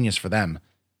stroke of genius for them.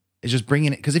 Is just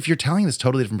bringing it, because if you're telling this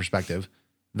totally different perspective,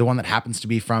 the one that happens to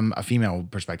be from a female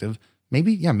perspective,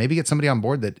 maybe get somebody on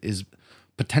board that is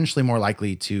potentially more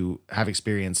likely to have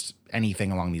experienced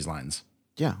anything along these lines.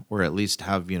 Yeah, or at least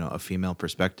have, a female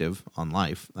perspective on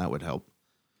life. That would help.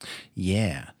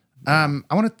 Yeah.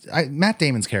 Matt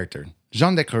Damon's character,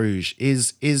 Jean de Carouge,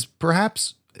 is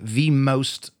perhaps the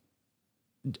most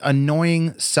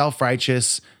annoying,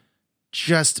 self-righteous,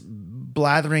 just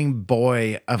blathering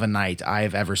boy of a knight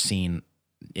I've ever seen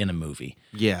in a movie.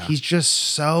 Yeah. He's just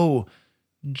so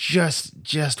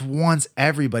just wants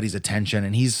everybody's attention,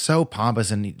 and he's so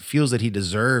pompous and he feels that he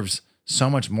deserves so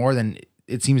much more than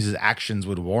it seems his actions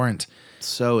would warrant.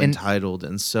 So entitled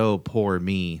and so poor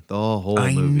me, the whole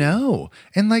movie. I know.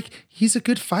 And like, he's a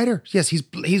good fighter. Yes, he's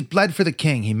bled for the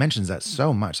king. He mentions that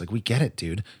so much. Like, we get it,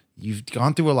 dude. You've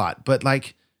gone through a lot, but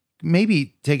like,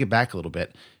 maybe take it back a little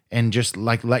bit and just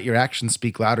like let your actions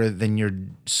speak louder than your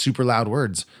super loud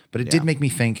words. But it did make me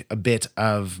think a bit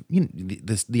of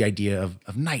the idea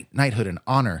of knighthood and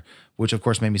honor, which of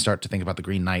course made me start to think about the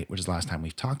Green Knight, which is the last time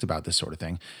we've talked about this sort of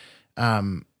thing.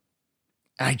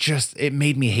 It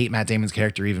made me hate Matt Damon's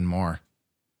character even more.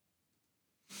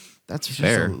 That's He's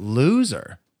fair. Just a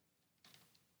loser.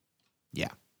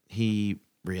 Yeah, he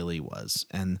really was.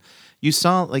 And you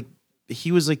saw like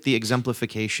he was like the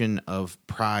exemplification of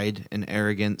pride and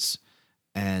arrogance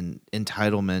and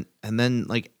entitlement. And then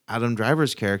like Adam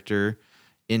Driver's character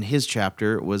in his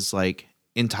chapter was like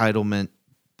entitlement,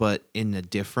 but in a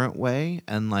different way.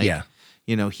 And like,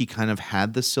 he kind of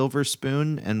had the silver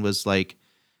spoon and was like,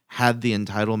 had the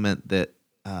entitlement that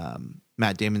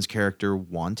Matt Damon's character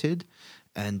wanted.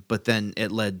 But then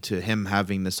it led to him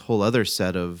having this whole other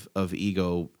set of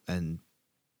ego and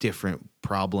different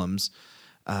problems.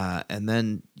 And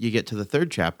then you get to the 3rd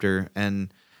chapter,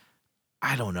 and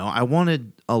I don't know. I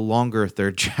wanted a longer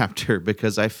 3rd chapter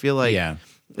because I feel like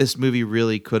this movie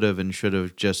really could have and should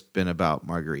have just been about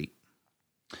Marguerite.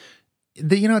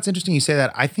 It's interesting you say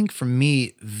that. I think for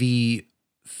me, the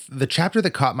chapter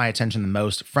that caught my attention the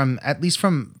most, at least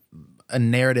from a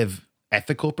narrative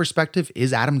ethical perspective,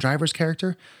 is Adam Driver's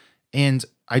character. And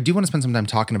I do want to spend some time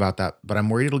talking about that, but I'm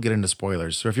worried it'll get into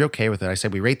spoilers. So if you're okay with it, I say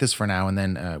we rate this for now, and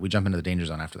then we jump into the danger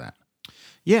zone after that.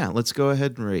 Yeah, let's go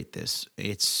ahead and rate this.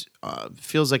 It's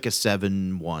feels like a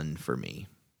 7-1 for me.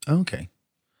 Okay.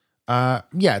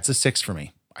 It's a 6 for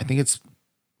me. I think it's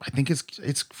I think it's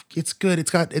good.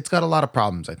 It's got a lot of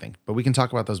problems, I think, but we can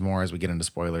talk about those more as we get into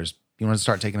spoilers. You want to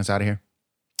start taking us out of here?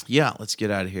 Yeah, let's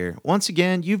get out of here. Once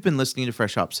again, you've been listening to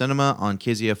Fresh Hop Cinema on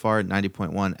KZFR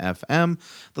 90.1 FM.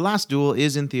 The Last Duel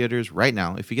is in theaters right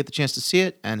now. If you get the chance to see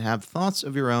it and have thoughts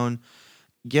of your own,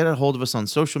 get a hold of us on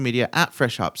social media at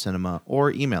Fresh Hop Cinema or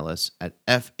email us at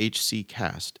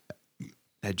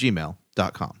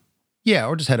fhccast@gmail.com. Yeah,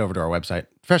 or just head over to our website,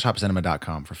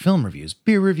 freshhopcinema.com, for film reviews,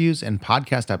 beer reviews, and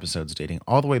podcast episodes dating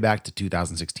all the way back to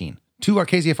 2016. To our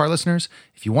KZFR listeners,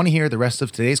 if you want to hear the rest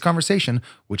of today's conversation,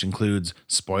 which includes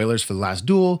spoilers for The Last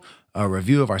Duel, a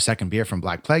review of our second beer from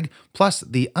Black Plague, plus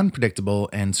the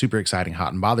unpredictable and super exciting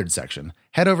Hot and Bothered section,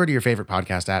 head over to your favorite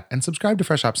podcast app and subscribe to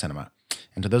Fresh Hop Cinema.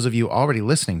 And to those of you already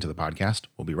listening to the podcast,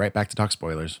 we'll be right back to talk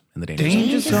spoilers in the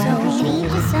Danger Zone. Danger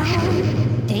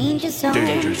Zone. Danger Zone.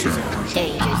 Danger Zone.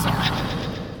 Danger Zone.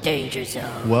 Danger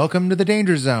Zone. Welcome to the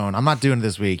Danger Zone. I'm not doing it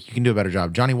this week. You can do a better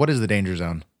job. Johnny, what is the Danger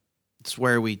Zone? It's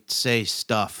where we say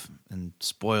stuff and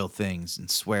spoil things and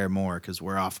swear more because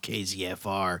we're off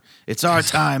KZFR. It's our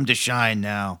time to shine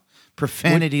now.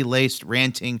 Profanity-laced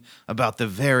ranting about the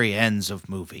very ends of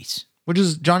movies. Which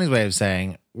is Johnny's way of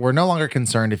saying, we're no longer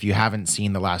concerned if you haven't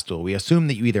seen The Last Duel. We assume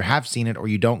that you either have seen it or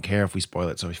you don't care if we spoil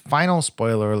it. So final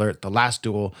spoiler alert, The Last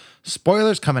Duel,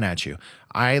 spoilers coming at you.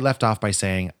 I left off by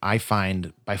saying I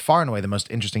find by far and away the most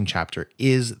interesting chapter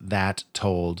is that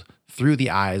told through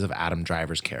the eyes of Adam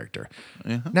Driver's character.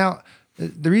 Now,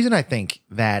 the reason I think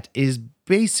that is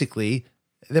basically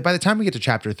that by the time we get to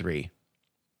chapter 3,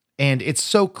 and it's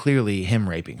so clearly him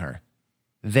raping her,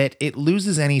 that it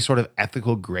loses any sort of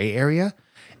ethical gray area.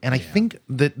 And I think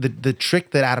that the trick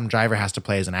that Adam Driver has to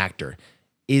play as an actor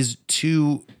is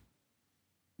to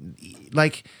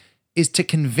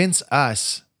convince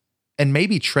us and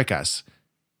maybe trick us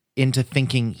into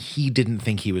thinking he didn't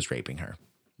think he was raping her.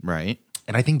 Right.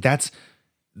 And I think that's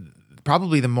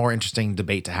probably the more interesting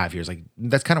debate to have here. Is like,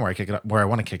 that's kind of where I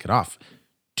want to kick it off.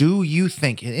 Do you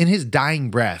think in his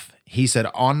dying breath, he said,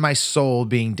 "On my soul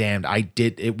being damned,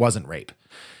 it wasn't rape."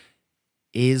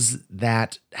 Is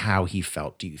that how he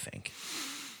felt, do you think?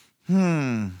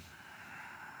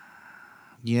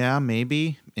 Yeah,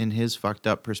 maybe in his fucked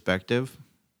up perspective.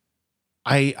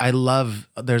 I love,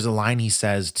 there's a line he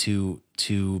says to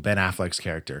Ben Affleck's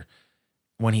character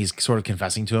when he's sort of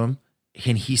confessing to him.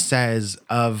 And he says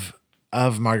of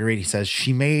Marguerite, he says,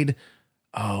 she made,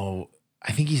 I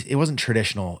think it wasn't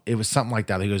traditional. It was something like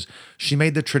that. He goes, she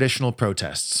made the traditional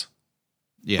protests,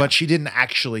 but she didn't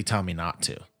actually tell me not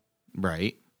to.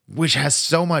 Right. Which has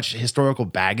so much historical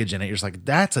baggage in it. You're just like,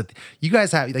 you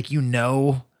guys have, like,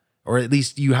 or at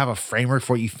least you have a framework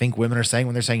for what you think women are saying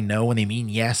when they're saying no, when they mean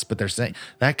yes, but they're saying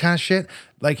that kind of shit.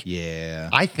 Like, yeah,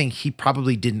 I think he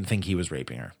probably didn't think he was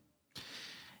raping her.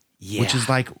 Yeah. Which is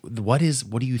like, what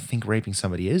do you think raping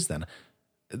somebody is then?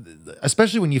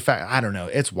 Especially when I don't know,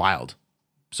 it's wild.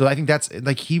 So I think that's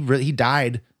like, he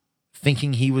died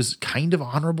thinking he was kind of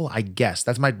honorable, I guess.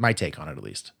 That's my take on it, at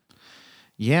least.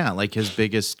 Yeah, like his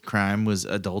biggest crime was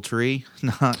adultery,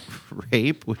 not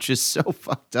rape, which is so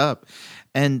fucked up.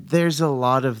 And there's a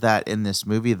lot of that in this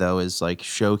movie, though, is like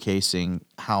showcasing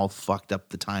how fucked up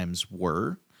the times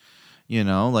were. You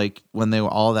know, like when they were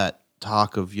all that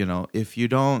talk of, if you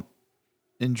don't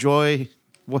enjoy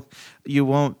what, you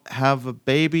won't have a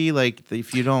baby. Like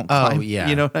if you don't climb,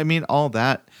 you know what I mean? All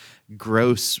that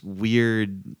gross,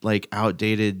 weird, like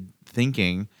outdated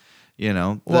thinking.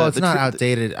 Well, it's not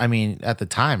outdated. I mean, at the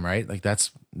time, right? Like that's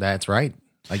right,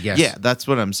 I guess. Yeah, that's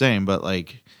what I'm saying. But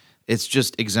like, it's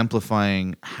just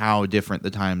exemplifying how different the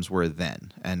times were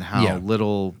then and how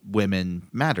little women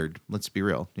mattered. Let's be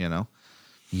real,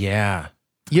 Yeah.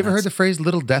 You ever heard the phrase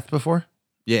 "little death" before?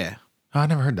 Yeah. Oh, I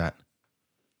never heard that.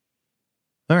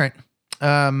 All right.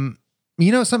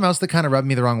 Something else that kind of rubbed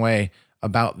me the wrong way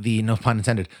about no pun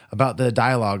intended, about the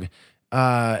dialogue,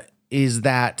 is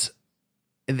that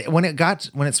when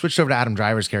it switched over to Adam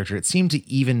Driver's character, it seemed to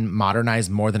even modernize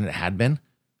more than it had been.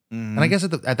 Mm-hmm. And I guess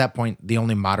at that point, the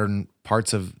only modern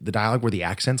parts of the dialogue were the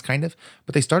accents, kind of.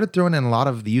 But they started throwing in a lot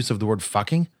of the use of the word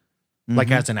 "fucking,"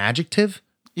 like as an adjective.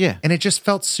 Yeah, and it just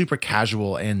felt super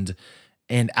casual and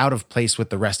out of place with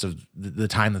the rest of the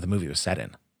time that the movie was set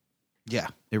in. Yeah,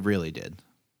 it really did.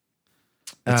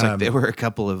 It's like there were a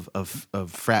couple of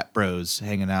frat bros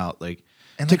hanging out, like,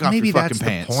 and take off maybe your fucking that's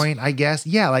pants. The point, I guess.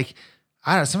 Yeah, like,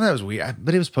 I don't know, some of that was weird,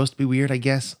 but it was supposed to be weird, I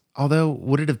guess. Although,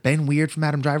 would it have been weird from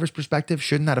Adam Driver's perspective?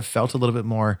 Shouldn't that have felt a little bit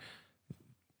more,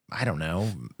 I don't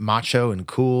know, macho and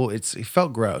cool? It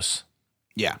felt gross.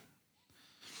 Yeah.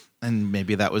 And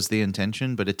maybe that was the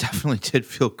intention, but it definitely did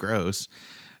feel gross.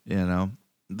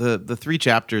 The 3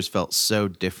 chapters felt so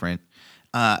different.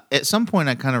 At some point,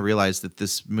 I kind of realized that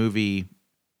this movie,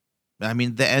 I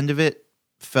mean, the end of it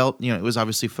felt, it was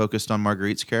obviously focused on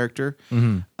Marguerite's character.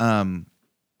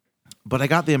 But I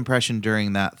got the impression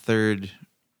during that third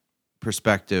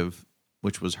perspective,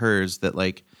 which was hers, that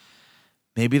like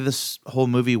maybe this whole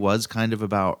movie was kind of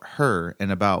about her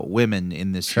and about women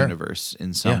in this universe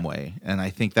in some way. And I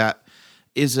think that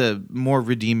is a more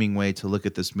redeeming way to look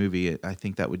at this movie. I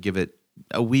think that would give it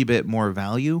a wee bit more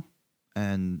value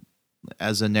and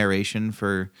as a narration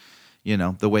for,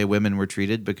 the way women were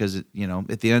treated, because, at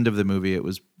the end of the movie, it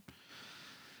was,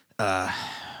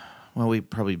 we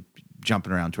probably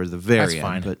jumping around towards the very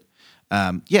end, but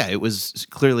it was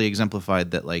clearly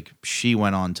exemplified that like she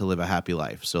went on to live a happy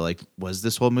life. So like, was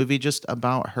this whole movie just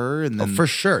about her? And then for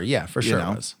sure. Yeah, for sure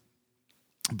it was.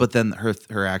 But then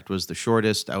her act was the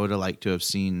shortest. I would have liked to have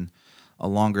seen a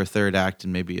longer third act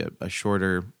and maybe a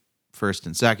shorter first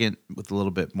and second with a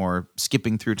little bit more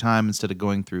skipping through time instead of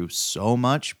going through so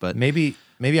much. But maybe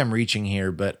I'm reaching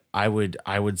here, but I would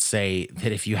say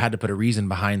that if you had to put a reason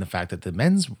behind the fact that the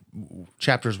men's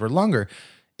chapters were longer,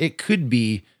 it could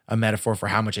be a metaphor for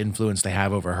how much influence they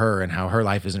have over her and how her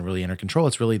life isn't really in her control.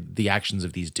 It's really the actions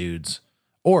of these dudes.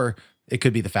 Or it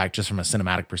could be the fact, just from a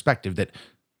cinematic perspective, that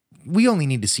we only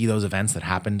need to see those events that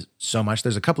happened so much.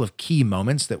 There's a couple of key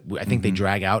moments that I think they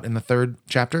drag out in the third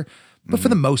chapter. But for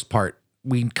the most part,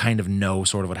 we kind of know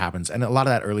sort of what happens. And a lot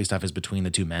of that early stuff is between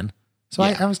the two men. So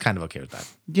I was kind of okay with that.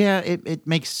 Yeah, it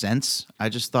makes sense. I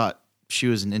just thought she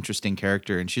was an interesting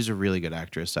character, and she's a really good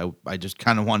actress. I just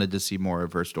kind of wanted to see more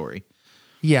of her story.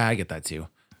 Yeah, I get that too.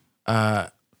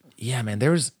 Yeah, man,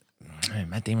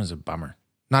 Matt Damon was a bummer.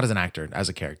 Not as an actor, as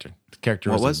a character. The character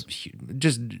was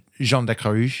just Jean de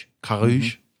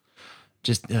Carouge.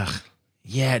 Just,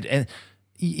 yeah. And,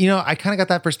 I kind of got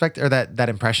that perspective or that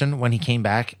impression when he came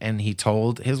back and he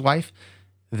told his wife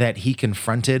that he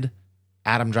confronted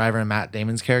Adam Driver and Matt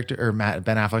Damon's character or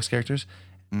Ben Affleck's characters.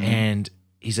 And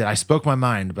he said, I spoke my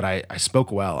mind, but I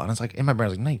spoke well. And I was like, in my brain, I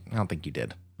was like, no, I don't think you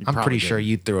did. I'm pretty sure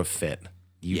you threw a fit,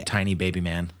 you tiny baby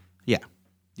man. Yeah.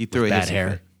 You threw a bad hair.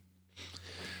 Fit.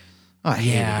 Oh, I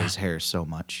hated his hair so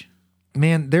much.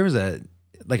 Man, there was I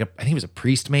think it was a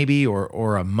priest maybe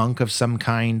or a monk of some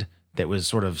kind that was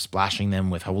sort of splashing them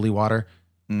with holy water.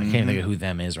 I can't think of who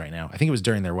them is right now. I think it was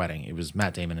during their wedding. It was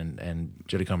Matt Damon and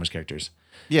Jodie Comer's characters.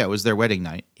 Yeah, it was their wedding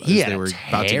night. He had they were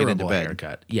about to get into bed.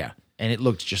 Haircut. Yeah, and it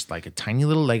looked just like a tiny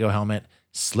little Lego helmet,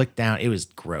 slicked down. It was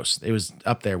gross. It was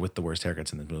up there with the worst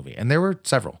haircuts in this movie, and there were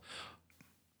several.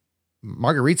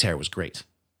 Marguerite's hair was great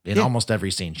in almost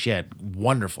every scene. She had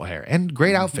wonderful hair and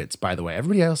great outfits, by the way.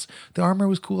 Everybody else, the armor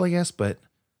was cool, I guess, but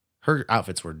her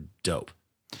outfits were dope.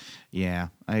 Yeah,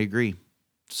 I agree.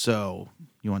 So,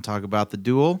 you want to talk about the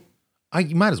duel?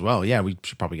 You might as well. Yeah, we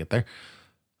should probably get there.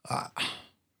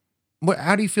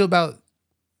 How do you feel about,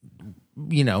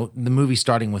 the movie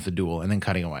starting with the duel and then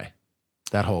cutting away?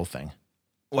 That whole thing.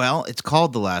 Well, it's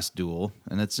called The Last Duel,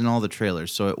 and it's in all the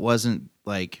trailers, so it wasn't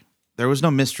like there was no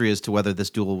mystery as to whether this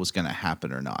duel was going to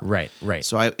happen or not. Right.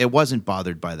 So it wasn't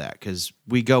bothered by that because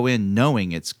we go in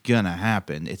knowing it's going to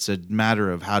happen. It's a matter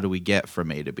of how do we get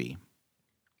from A to B.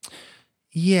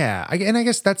 Yeah, and I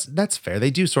guess that's fair.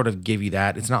 They do sort of give you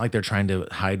that. It's not like they're trying to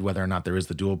hide whether or not there is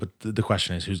the duel, but the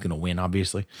question is who's going to win,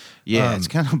 obviously. Yeah, it's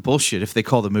kind of bullshit if they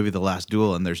call the movie The Last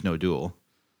Duel and there's no duel.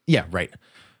 Yeah, right.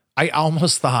 I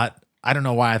almost thought, I don't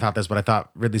know why I thought this, but I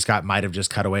thought Ridley Scott might have just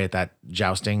cut away at that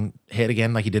jousting hit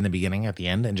again like he did in the beginning at the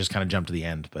end and just kind of jumped to the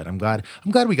end. But I'm glad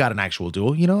we got an actual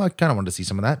duel. I kind of wanted to see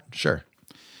some of that. Sure.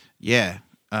 Yeah,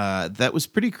 that was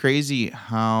pretty crazy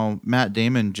how Matt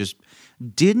Damon just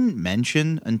didn't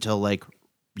mention until right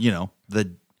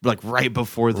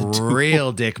before the duel,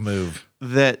 real dick move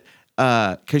that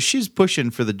because she's pushing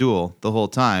for the duel the whole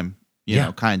time, you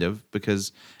know, kind of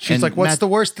because she's like, what's the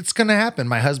worst that's going to happen?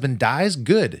 My husband dies.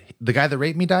 Good. The guy that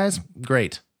raped me dies.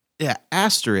 Great. Yeah.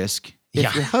 Asterisk.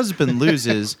 If your husband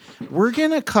loses, we're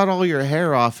going to cut all your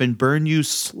hair off and burn you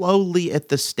slowly at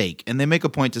the stake. And they make a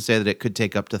point to say that it could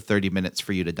take up to 30 minutes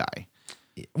for you to die.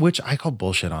 Which I call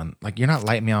bullshit on. Like, you're not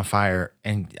lighting me on fire,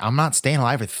 and I'm not staying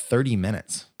alive for 30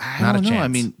 minutes. Not a chance. I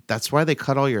mean, that's why they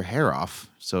cut all your hair off,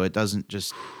 so it doesn't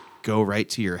just go right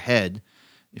to your head.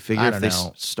 You figure if they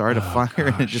start a fire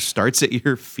and it just starts at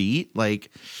your feet,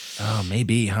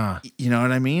 maybe, huh? You know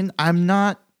what I mean?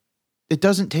 It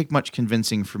doesn't take much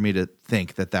convincing for me to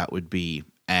think that would be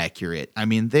accurate. I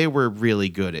mean, they were really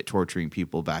good at torturing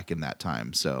people back in that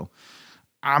time, so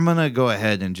I'm going to go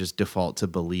ahead and just default to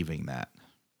believing that.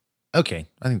 Okay,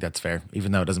 I think that's fair,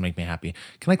 even though it doesn't make me happy.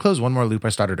 Can I close one more loop I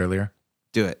started earlier?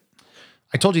 Do it.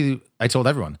 I told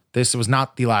everyone this was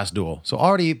not The Last Duel. So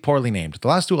already poorly named. The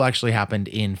Last Duel actually happened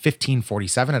in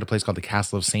 1547 at a place called the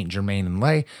Castle of Saint Germain en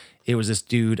Laye. It was this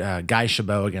dude, Guy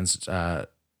Chabot against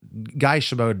Guy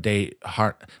Chabot de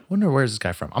Hart. I wonder where's this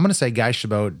guy from? I'm going to say Guy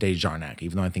Chabot de Jarnac,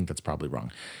 even though I think that's probably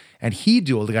wrong. And he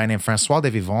dueled a guy named Francois de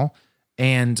Vivonne.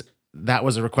 And that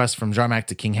was a request from Jarnac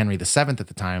to King Henry VII at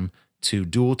the time to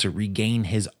duel to regain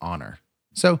his honor.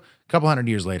 So a couple hundred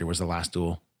years later was The Last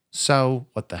Duel. So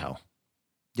what the hell?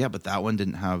 Yeah, but that one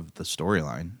didn't have the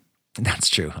storyline. That's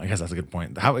true. I guess that's a good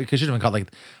point. How it should have been called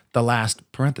like The Last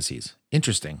parentheses.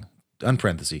 Interesting.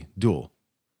 Unparenthesis. Duel.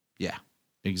 Yeah,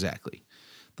 exactly.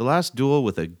 The Last Duel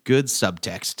with a good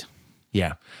subtext.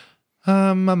 Yeah.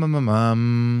 I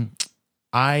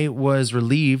was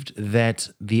relieved that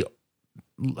I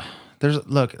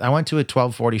went to a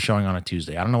 12:40 showing on a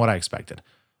Tuesday. I don't know what I expected.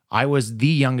 I was the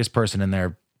youngest person in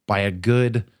there by a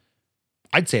good,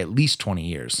 I'd say at least 20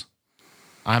 years.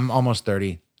 I'm almost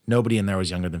 30. Nobody in there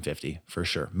was younger than 50 for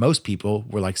sure. Most people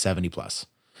were like 70 plus.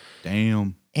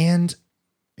 Damn. And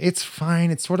it's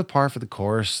fine. It's sort of par for the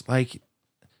course. Like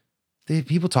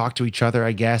people talk to each other,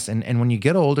 I guess. And when you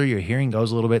get older, your hearing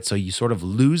goes a little bit. So you sort of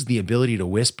lose the ability to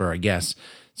whisper, I guess.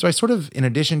 So I sort of, in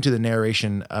addition to the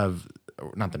narration of,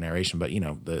 not the narration, but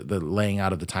the laying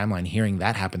out of the timeline, hearing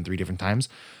that happen 3 different times,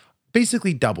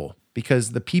 basically double,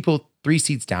 because the people 3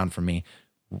 seats down from me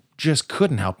just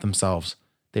couldn't help themselves.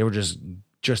 They were just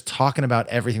talking about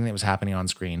everything that was happening on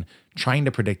screen, trying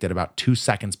to predict it about 2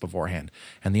 seconds beforehand.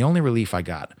 And the only relief I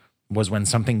got was when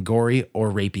something gory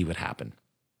or rapey would happen.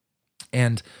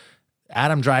 And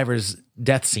Adam Driver's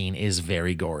death scene is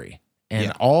very gory.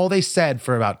 And all they said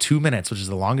for about 2 minutes, which is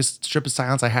the longest strip of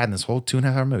silence I had in this whole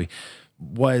 2.5-hour movie,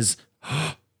 was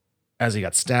as he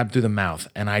got stabbed through the mouth.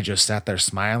 And I just sat there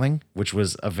smiling, which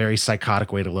was a very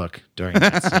psychotic way to look during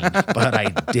that scene. But I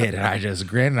did. And I just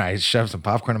grinned and I shoved some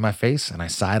popcorn in my face and I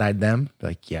side-eyed them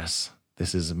like, yes,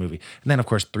 this is a movie. And then, of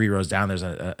course, 3 rows down, there's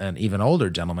an even older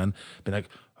gentleman being like,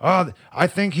 oh, I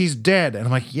think he's dead. And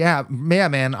I'm like, yeah,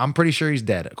 man, I'm pretty sure he's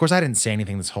dead. Of course, I didn't say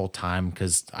anything this whole time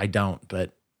because I don't,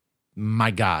 but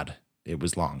my God, it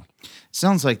was long.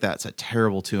 Sounds like that's a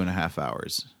terrible 2.5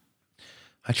 hours.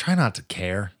 I try not to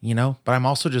care, but I'm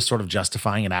also just sort of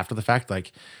justifying it after the fact.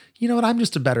 Like, you know what? I'm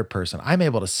just a better person. I'm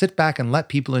able to sit back and let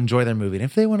people enjoy their movie. And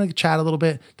if they want to chat a little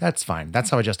bit, that's fine.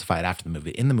 That's how I justify it after the movie.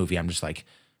 In the movie, I'm just like,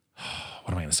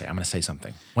 what am I going to say? I'm going to say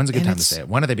something. When's a good time to say it?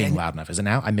 When are they being loud enough? Is it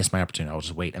now? I miss my opportunity. I'll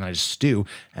just wait and I just stew.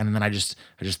 And then I just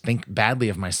think badly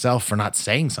of myself for not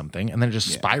saying something. And then it just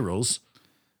spirals.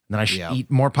 And then I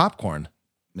eat more popcorn.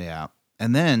 Yeah.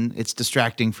 And then it's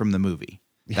distracting from the movie.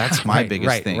 That's my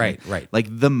biggest thing. Right. Like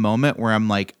the moment where I'm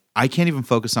like, I can't even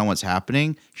focus on what's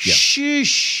happening. Yeah.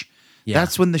 Shush. Yeah.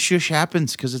 That's when the shush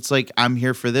happens because it's like, I'm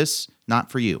here for this, not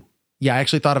for you. Yeah, I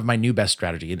actually thought of my new best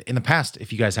strategy. In the past,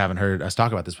 if you guys haven't heard us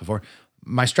talk about this before,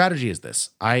 my strategy is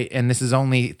this. And this is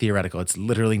only theoretical. It's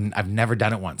literally, I've never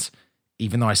done it once.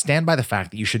 Even though I stand by the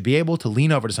fact that you should be able to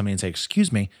lean over to somebody and say,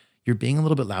 excuse me, you're being a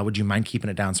little bit loud. Would you mind keeping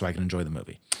it down so I can enjoy the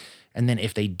movie? And then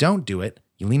if they don't do it,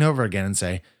 you lean over again and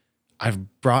say,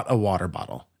 I've brought a water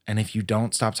bottle. And if you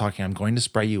don't stop talking, I'm going to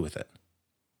spray you with it.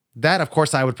 That, of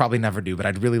course, I would probably never do, but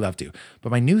I'd really love to. But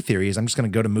my new theory is I'm just going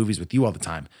to go to movies with you all the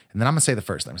time. And then I'm going to say the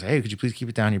first thing. I'm going to say, hey, could you please keep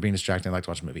it down? You're being distracted. I'd like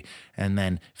to watch a movie. And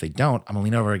then if they don't, I'm going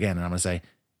to lean over again and I'm going to say,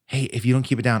 hey, if you don't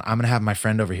keep it down, I'm going to have my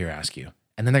friend over here ask you.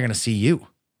 And then they're going to see you.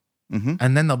 Mm-hmm.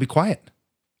 And then they'll be quiet.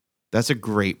 That's a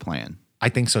great plan. I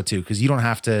think so too, because you don't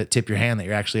have to tip your hand that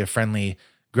you're actually a friendly,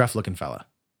 gruff-looking fella.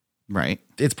 Right.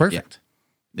 It's perfect.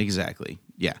 Yeah. Exactly.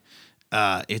 Yeah.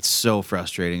 It's so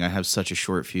frustrating. I have such a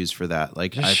short fuse for that.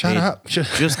 Like, just I shut up.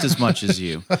 just as much as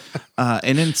you.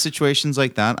 And in situations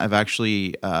like that, I've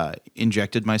actually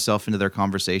injected myself into their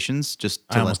conversations just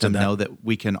to let them know that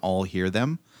we can all hear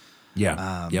them.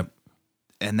 Yeah. Yep.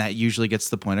 And that usually gets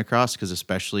the point across because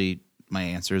especially my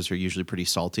answers are usually pretty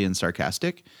salty and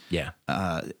sarcastic. Yeah.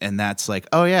 And that's like,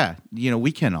 oh yeah,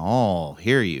 we can all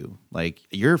hear you. Like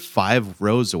you're 5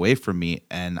 rows away from me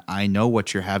and I know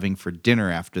what you're having for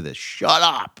dinner after this. Shut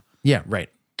up. Yeah. Right.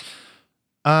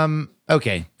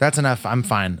 Okay. That's enough. I'm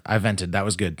fine. I vented. That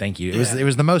was good. Thank you. It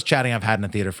was the most chatting I've had in a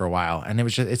theater for a while. And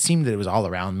it seemed that it was all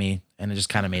around me and it just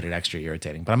kind of made it extra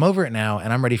irritating, but I'm over it now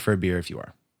and I'm ready for a beer if you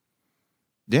are.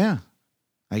 Yeah.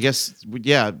 I guess.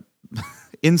 Yeah.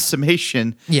 In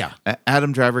summation,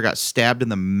 Adam Driver got stabbed in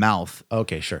the mouth.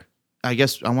 Okay, sure. I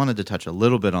guess I wanted to touch a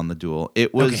little bit on the duel.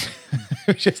 It was... Okay.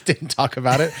 We just didn't talk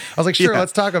about it. I was like, sure,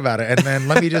 let's talk about it. And then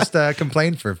let me just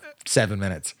complain for 7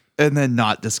 minutes. And then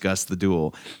not discuss the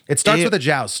duel. It starts with a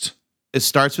joust. It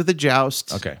starts with a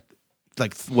joust. Okay.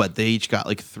 Like, what? They each got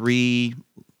like 3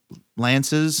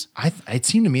 lances. It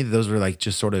seemed to me that those were like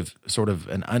just sort of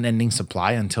an unending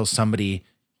supply until somebody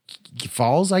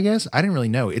falls, I guess. I didn't really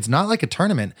know. It's not like a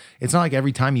tournament. It's not like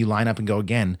every time you line up and go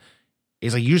again.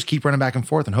 It's like you just keep running back and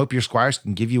forth and hope your squires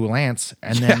can give you a lance.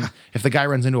 And then if the guy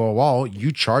runs into a wall,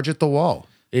 you charge at the wall.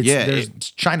 There's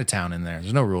Chinatown in there.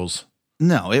 There's no rules.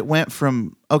 No, it went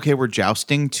from, okay, we're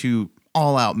jousting to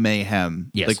all out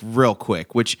mayhem, like real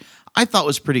quick, which I thought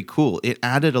was pretty cool. It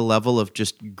added a level of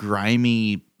just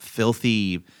grimy,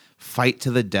 filthy fight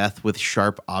to the death with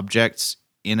sharp objects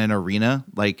in an arena.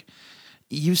 Like,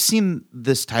 you've seen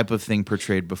this type of thing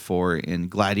portrayed before in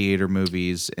gladiator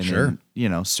movies and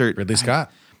in, certain Ridley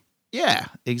Scott. Yeah,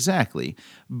 exactly.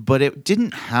 But it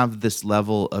didn't have this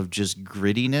level of just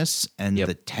grittiness and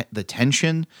the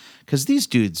tension, because these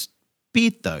dudes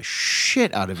beat the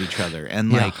shit out of each other.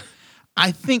 And like,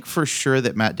 I think for sure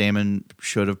that Matt Damon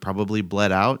should have probably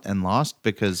bled out and lost,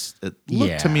 because it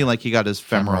looked to me like he got his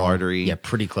femoral artery. Yeah,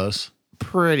 pretty close.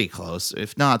 Pretty close.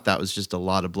 If not, that was just a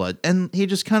lot of blood. And he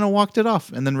just kind of walked it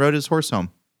off and then rode his horse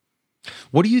home.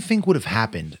 What do you think would have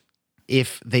happened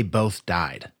if they both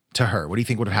died to her? What do you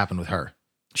think would have happened with her?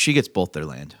 She gets both their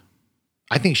land.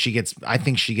 I think she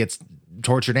gets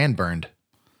tortured and burned.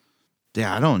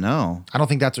 Yeah, I don't know. I don't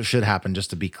think that's what should happen,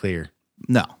 just to be clear.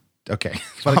 No. Okay.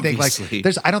 But I think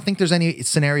I don't think there's any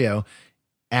scenario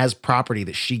as property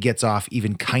that she gets off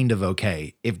even kind of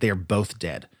okay if they're both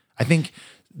dead. I think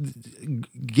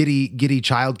Giddy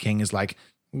Child King is like,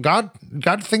 God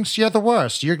thinks you're the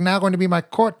worst. You're now going to be my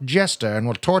court jester and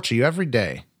will torture you every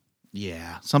day.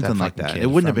 Yeah, something like that. It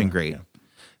wouldn't have been great.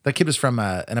 That kid was from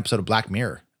an episode of Black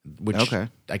Mirror, which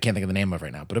I can't think of the name of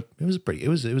right now, but it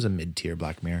was a mid-tier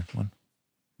Black Mirror one.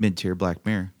 Mid-tier Black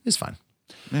Mirror. It's fine.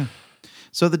 Yeah.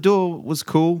 So the duel was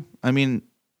cool. I mean,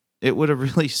 it would have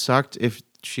really sucked if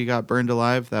she got burned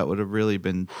alive. That would have really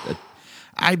been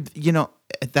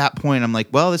at that point, I'm like,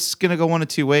 well, this is going to go one of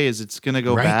two ways. It's going to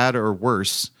go bad or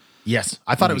worse. Yes.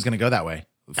 I thought it was going to go that way.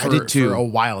 I did too. For a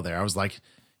while there. I was like,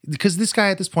 because this guy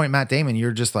at this point, Matt Damon,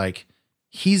 you're just like,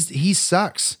 he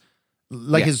sucks.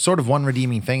 Like his sort of one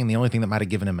redeeming thing, and the only thing that might have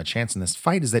given him a chance in this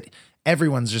fight is that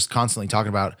everyone's just constantly talking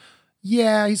about,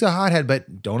 yeah, he's a hothead,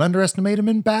 but don't underestimate him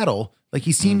in battle. Like,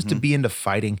 he seems to be into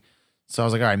fighting. So I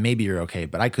was like, all right, maybe you're okay.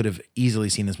 But I could have easily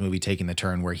seen this movie taking the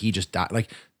turn where he just died.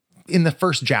 Like, in the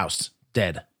first joust,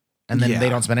 dead. And then they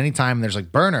don't spend any time. And there's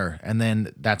like burner. And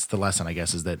then that's the lesson, I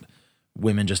guess, is that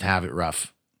women just have it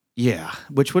rough. Yeah,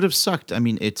 which would have sucked. I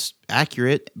mean, it's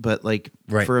accurate, but like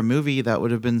for a movie, that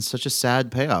would have been such a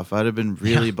sad payoff. I'd have been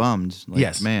really bummed.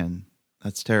 Like, man,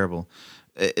 that's terrible.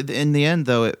 In the end,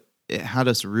 though, it had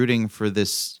us rooting for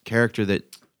this character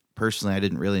that personally I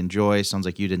didn't really enjoy. Sounds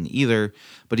like you didn't either.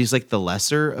 But he's like the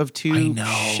lesser of two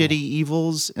shitty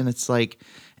evils. And it's like,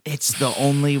 it's the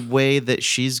only way that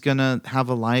she's gonna have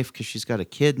a life because she's got a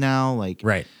kid now. Like,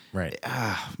 right.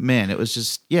 Man, it was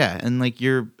just and like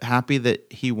you're happy that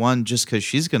he won just because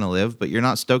she's gonna live, but you're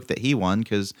not stoked that he won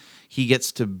because he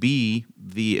gets to be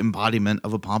the embodiment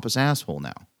of a pompous asshole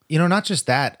now. You know, not just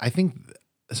that. I think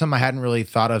something I hadn't really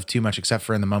thought of too much, except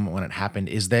for in the moment when it happened,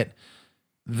 is that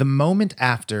the moment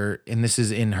after, and this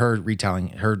is in her retelling,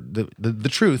 the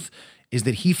truth is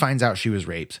that he finds out she was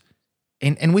raped.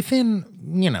 And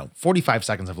within, 45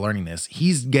 seconds of learning this,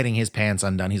 he's getting his pants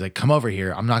undone. He's like, come over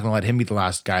here. I'm not going to let him be the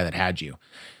last guy that had you.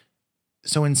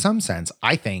 So in some sense,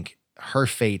 I think her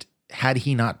fate, had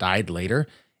he not died later,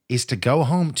 is to go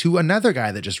home to another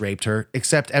guy that just raped her,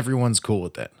 except everyone's cool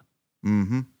with it.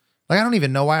 Mm-hmm. Like, I don't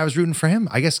even know why I was rooting for him.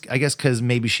 I guess because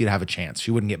maybe she'd have a chance.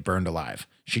 She wouldn't get burned alive.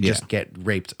 She'd just get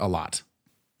raped a lot.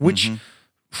 Which,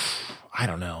 I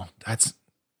don't know. That's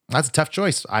a tough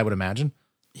choice, I would imagine.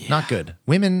 Yeah. Not good.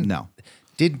 Women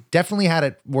definitely had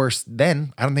it worse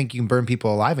then. I don't think you can burn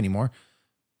people alive anymore.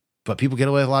 But people get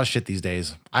away with a lot of shit these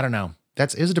days. I don't know.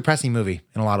 It was a depressing movie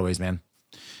in a lot of ways, man.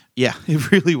 Yeah,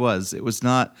 it really was. It was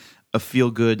not a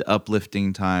feel-good,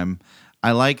 uplifting time.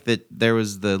 I like that there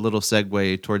was the little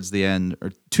segue towards the end,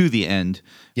 or to the end,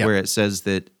 where it says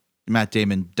that Matt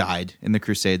Damon died in the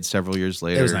Crusades several years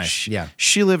later. It was nice.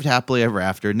 She lived happily ever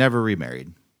after, never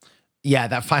remarried. Yeah,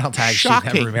 that final tag, Shocking.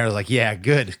 She never remarried. I was like, yeah,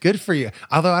 good for you.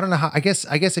 Although I don't know how. I guess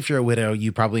if you're a widow,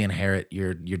 you probably inherit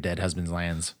your dead husband's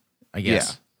lands. I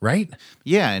guess, right?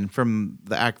 Yeah, and from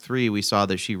the Act 3, we saw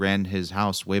that she ran his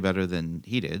house way better than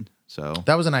he did. So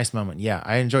that was a nice moment. Yeah,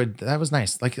 I enjoyed. That was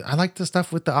nice. Like, I liked the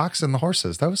stuff with the ox and the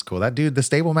horses. That was cool. That dude, the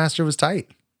stable master, was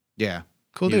tight. Yeah,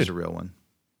 cool he dude. was a real one.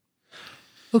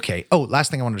 Okay. Oh,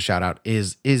 last thing I wanted to shout out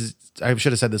is I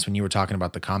should have said this when you were talking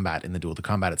about the combat in the duel, the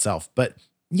combat itself, but.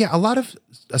 Yeah, a lot of,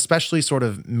 especially sort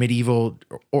of medieval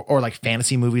or like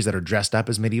fantasy movies that are dressed up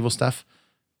as medieval stuff,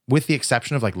 with the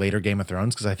exception of like later Game of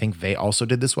Thrones, because I think they also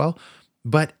did this well,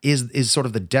 but is sort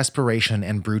of the desperation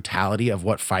and brutality of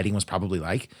what fighting was probably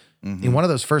like. In one of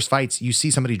those first fights, you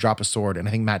see somebody drop a sword, and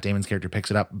I think Matt Damon's character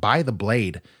picks it up by the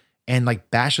blade and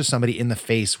like bashes somebody in the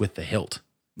face with the hilt.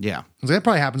 Yeah. So that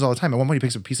probably happens all the time. At one point, he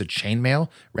picks up a piece of chainmail,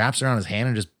 wraps it around his hand,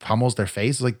 and just pummels their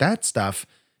face. Like that stuff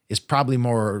is probably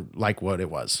more like what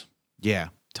it was. Yeah,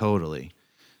 totally.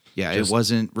 Yeah, Just- it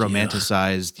wasn't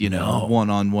romanticized,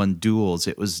 one-on-one duels.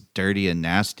 It was dirty and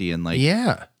nasty, and like,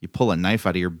 Yeah. you pull a knife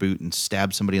out of your boot and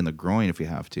stab somebody in the groin if you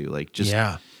have to. Like, just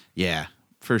yeah,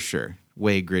 for sure.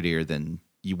 Way grittier than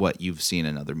what you've seen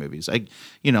in other movies.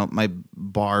 My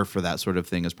bar for that sort of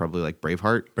thing is probably like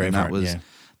Braveheart. And that was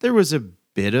there was a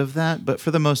bit of that, but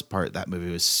for the most part, that movie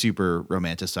was super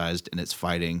romanticized in its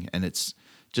fighting, and it's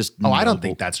just I don't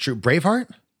think that's true. Braveheart?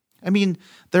 I mean,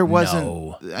 there wasn't.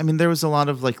 No. I mean, there was a lot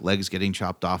of like legs getting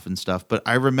chopped off and stuff, but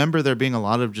I remember there being a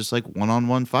lot of just like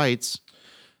one-on-one fights.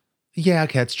 Yeah,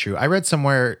 okay, that's true. I read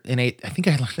somewhere I think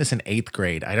I learned this in 8th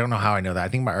grade. I don't know how I know that. I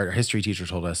think our history teacher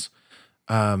told us.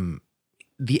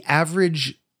 The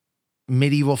average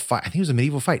medieval fight, I think it was a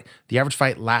medieval fight. The average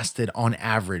fight lasted on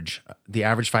average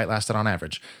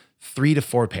 3 to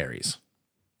 4 parries,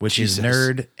 which Jesus. is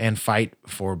nerd and fight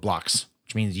for blocks,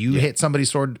 which means you hit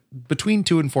somebody's sword between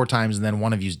 2 and 4 times, and then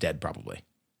one of you's dead probably.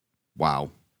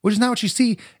 Wow. Which is not what you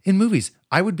see in movies.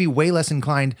 I would be way less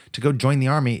inclined to go join the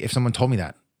army if someone told me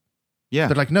that. Yeah.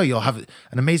 They're like, no, you'll have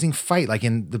an amazing fight, like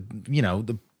in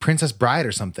the Princess Bride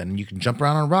or something, and you can jump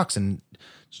around on rocks and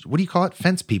what do you call it?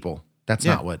 Fence people. That's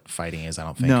not what fighting is, I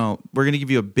don't think. No, we're going to give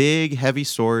you a big, heavy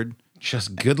sword.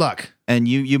 Just good luck. And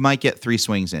you might get 3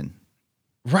 swings in.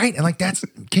 Right. And like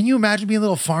can you imagine being a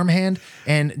little farmhand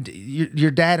and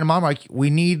your dad and mom are like, we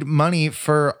need money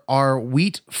for our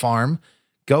wheat farm.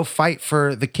 Go fight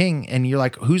for the king. And you're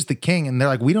like, who's the king? And they're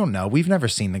like, we don't know. We've never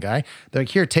seen the guy. They're like,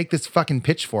 here, take this fucking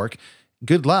pitchfork.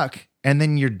 Good luck. And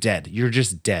then you're dead. You're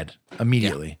just dead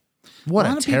immediately. Yeah. What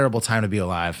a terrible time to be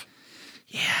alive.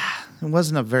 Yeah. It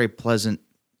wasn't a very pleasant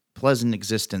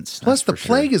existence. Plus the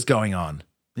plague is going on.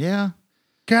 Yeah.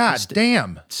 God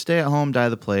damn. Stay at home, die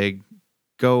of the plague,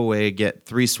 go away, get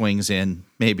 3 swings in.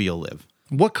 Maybe you'll live.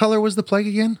 What color was the plague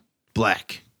again?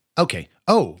 Black. Okay.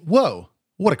 Oh, whoa.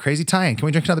 What a crazy tie-in. Can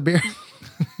we drink another beer?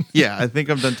 Yeah, I think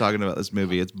I'm done talking about this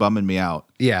movie. It's bumming me out.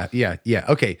 Yeah.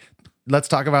 Okay. Let's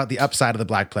talk about the upside of the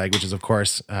Black Plague, which is, of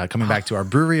course, coming back to our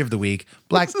brewery of the week,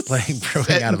 Black Plague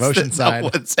Brewing out of Oceanside. No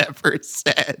one's ever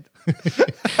said.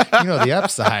 The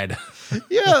upside.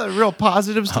 Yeah, real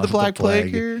positives to the Black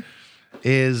Plague here.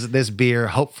 Is this beer.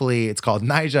 Hopefully, it's called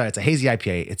Nyjah. It's a hazy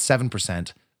IPA. It's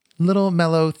 7%. Little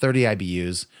mellow, 30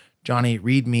 IBUs. Johnny,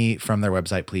 read me from their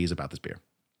website, please, about this beer.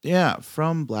 Yeah,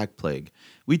 from Black Plague.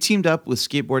 We teamed up with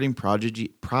skateboarding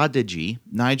prodigy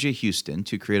Nyjah Houston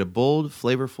to create a bold,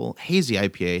 flavorful, hazy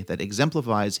IPA that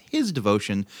exemplifies his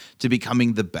devotion to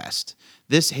becoming the best.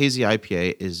 This hazy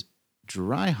IPA is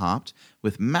dry hopped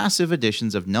with massive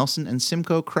additions of Nelson and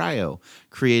Simcoe Cryo,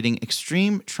 creating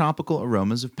extreme tropical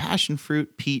aromas of passion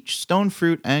fruit, peach, stone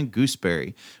fruit, and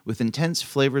gooseberry, with intense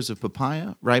flavors of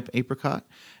papaya, ripe apricot,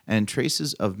 and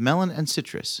traces of melon and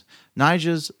citrus.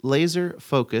 Nyjah's laser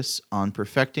focus on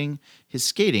perfecting his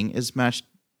skating is matched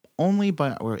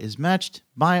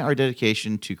by our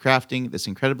dedication to crafting this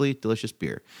incredibly delicious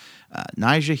beer.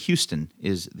 Nyjah Houston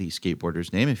is the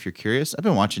skateboarder's name, if you're curious. I've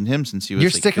been watching him since he was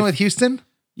You're sticking with Houston?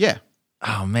 Yeah.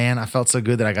 Oh, man, I felt so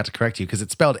good that I got to correct you because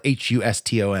it's spelled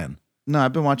Huston. No,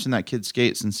 I've been watching that kid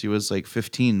skate since he was like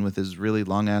 15 with his really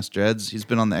long-ass dreads. He's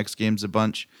been on the X Games a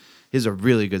bunch. He's a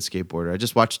really good skateboarder. I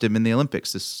just watched him in the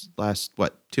Olympics this last,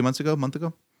 2 months ago, a month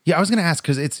ago? Yeah, I was going to ask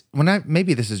because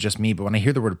maybe this is just me, but when I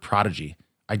hear the word prodigy,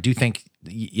 I do think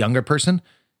younger person.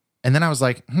 And then I was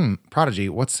like, prodigy,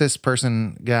 what's this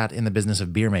person got in the business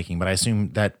of beer making? But I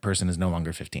assume that person is no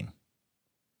longer 15.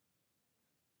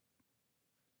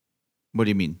 What do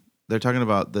you mean? They're talking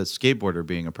about the skateboarder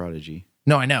being a prodigy.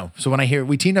 No, I know. So when I hear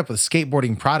we teamed up with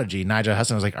skateboarding prodigy, Nyjah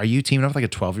Huston, I was like, are you teaming up with like a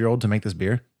 12-year-old to make this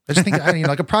beer? I just think,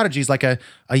 like a prodigy is like a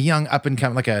young up and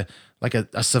coming, like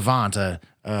a savant, a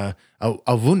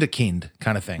wunderkind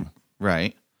kind of thing.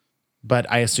 Right. But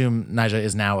I assume Nyjah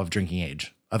is now of drinking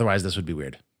age. Otherwise, this would be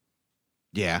weird.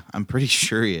 Yeah, I'm pretty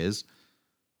sure he is.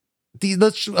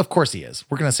 Of course he is.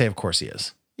 We're going to say of course he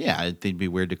is. Yeah, it'd be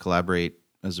weird to collaborate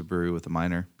as a brewery with a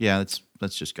minor. Yeah,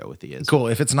 let's just go with he is. Cool.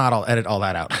 If it's not, I'll edit all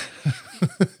that out.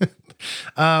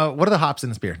 What are the hops in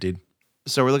this beer, dude?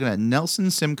 So we're looking at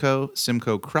Nelson, Simcoe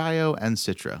Cryo, and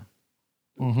Citra.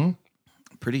 Mm-hmm.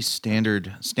 Pretty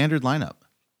standard lineup.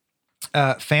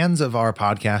 Fans of our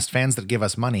podcast, fans that give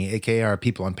us money, aka our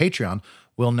people on Patreon,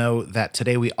 will know that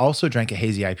today we also drank a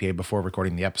hazy IPA before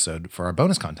recording the episode for our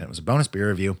bonus content. It was a bonus beer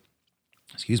review,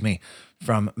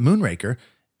 from Moonraker,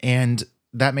 and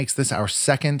that makes this our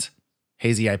second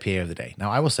hazy IPA of the day.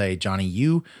 Now, I will say, Johnny,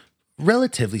 you,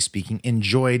 relatively speaking,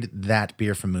 enjoyed that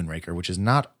beer from Moonraker, which is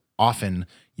not often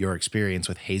your experience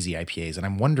with hazy IPAs, and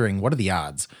I'm wondering, what are the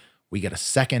odds we get a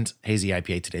second hazy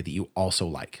IPA today that you also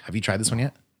like? Have you tried this one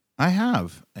yet? I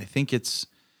have. I think it's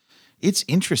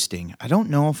interesting. I don't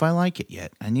know if I like it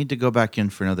yet. I need to go back in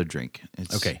for another drink.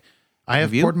 Okay. I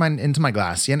have poured mine into my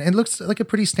glass, and it looks like a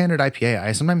pretty standard IPA.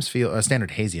 I sometimes feel a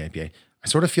standard hazy IPA. I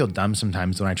sort of feel dumb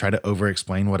sometimes when I try to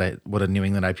over-explain what a New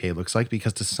England IPA looks like,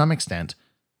 because to some extent,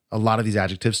 a lot of these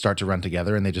adjectives start to run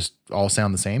together and they just all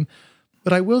sound the same.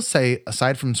 But I will say,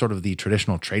 aside from sort of the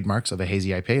traditional trademarks of a hazy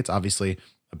IPA, it's obviously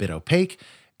a bit opaque,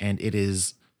 and it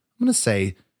is, I'm going to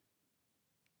say,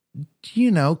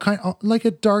 kind of like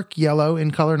a dark yellow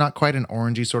in color, not quite an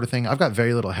orangey sort of thing. I've got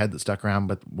very little head that stuck around,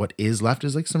 but what is left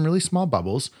is like some really small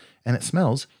bubbles, and it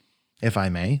smells, if I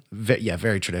may,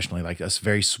 very traditionally, like a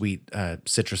very sweet,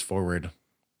 citrus forward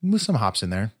with some hops in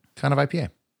there kind of IPA.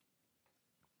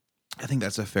 I think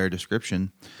that's a fair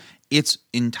description. It's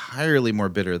entirely more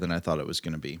bitter than I thought it was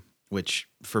going to be, which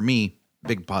for me,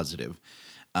 big positive.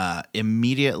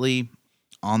 Immediately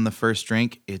on the first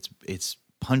drink, it's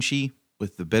punchy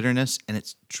with the bitterness, and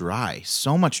it's dry,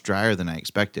 so much drier than I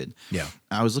expected. Yeah.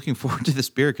 I was looking forward to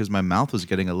this beer because my mouth was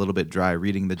getting a little bit dry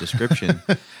reading the description.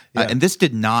 And this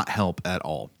did not help at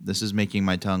all. This is making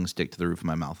my tongue stick to the roof of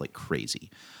my mouth like crazy.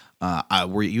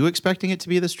 Were you expecting it to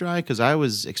be this dry? Because I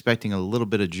was expecting a little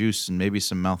bit of juice and maybe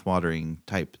some mouth-watering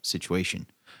type situation.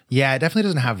 Yeah, it definitely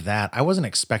doesn't have that. I wasn't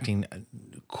expecting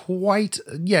quite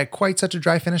such a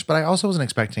dry finish, but I also wasn't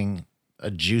expecting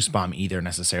a juice bomb either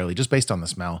necessarily, just based on the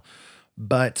smell.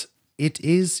 But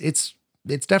it's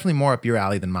definitely more up your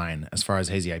alley than mine as far as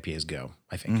hazy IPAs go,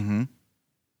 I think. Mm-hmm.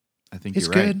 I think it's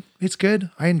you're good. right. It's good.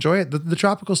 I enjoy it. The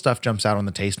tropical stuff jumps out on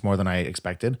the taste more than I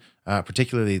expected,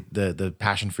 particularly the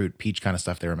passion fruit peach kind of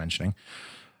stuff they were mentioning.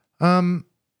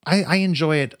 I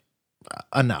enjoy it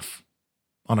enough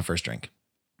on a first drink.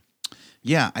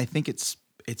 Yeah, I think it's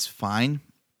fine.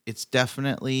 It's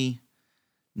definitely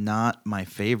not my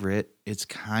favorite. It's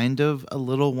kind of a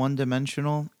little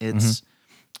one-dimensional.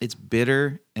 It's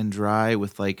bitter and dry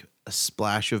with like a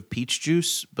splash of peach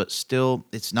juice, but still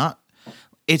it's not.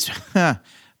 It's I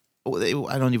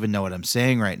don't even know what I'm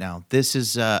saying right now. This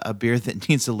is a beer that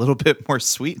needs a little bit more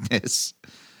sweetness.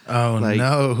 Oh,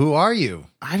 no. Who are you?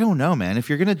 I don't know, man. If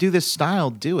you're going to do this style,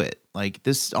 do it. Like,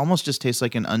 this almost just tastes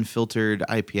like an unfiltered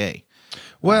IPA.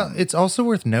 Well, it's also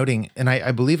worth noting, and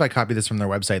I believe I copied this from their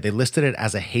website. They listed it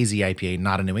as a hazy IPA,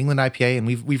 not a New England IPA. And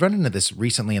we've run into this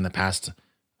recently in the past,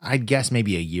 I'd guess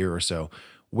maybe a year or so,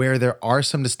 where there are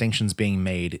some distinctions being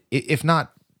made. If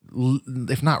not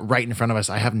right in front of us,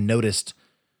 I have noticed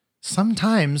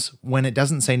sometimes when it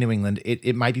doesn't say New England,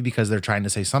 it might be because they're trying to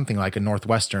say something like a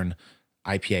Northwestern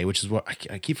IPA, which is what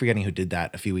I keep forgetting who did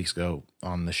that a few weeks ago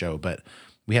on the show. But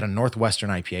we had a Northwestern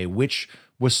IPA, which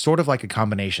was sort of like a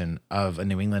combination of a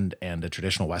New England and a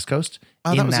traditional West Coast,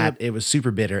 it was super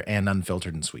bitter and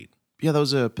unfiltered and sweet. Yeah, that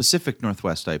was a Pacific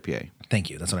Northwest IPA. Thank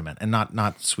you. That's what I meant. And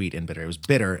not sweet and bitter. It was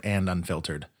bitter and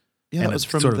unfiltered. Yeah, and it was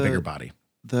from sort of bigger body.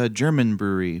 The German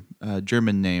brewery,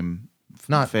 German name.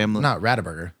 Not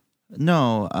Radaburger.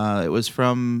 No, it was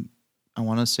from, I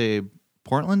want to say,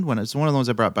 Portland. When it's one of the ones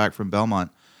I brought back from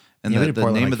Belmont. And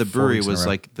the name of the brewery was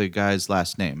like the guy's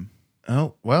last name.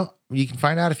 Oh, well, you can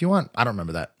find out if you want. I don't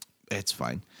remember that. It's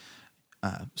fine.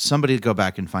 Somebody go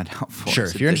back and find out for us. Sure,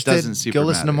 if you're interested, go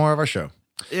listen to more of our show.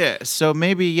 Yeah, so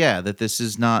maybe, that this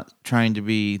is not trying to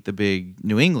be the big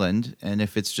New England, and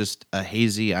if it's just a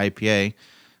hazy IPA,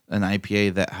 an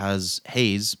IPA that has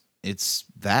haze, it's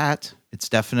that. It's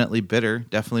definitely bitter,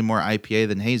 definitely more IPA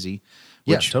than hazy,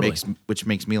 which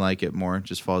makes me like it more,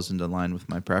 just falls into line with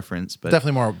my preference. But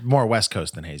definitely more West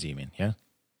Coast than hazy, you mean, yeah?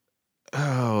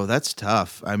 Oh, that's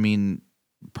tough. I mean,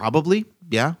 probably,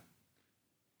 yeah.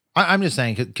 I'm just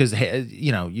saying because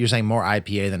you're saying more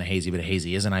IPA than a hazy, but a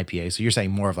hazy is an IPA. So you're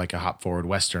saying more of like a hop forward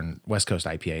West Coast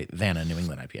IPA than a New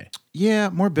England IPA. Yeah,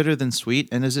 more bitter than sweet.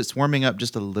 And as it's warming up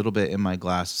just a little bit in my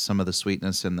glass, some of the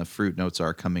sweetness and the fruit notes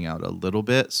are coming out a little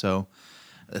bit. So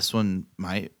this one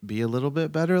might be a little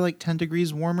bit better, like 10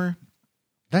 degrees warmer.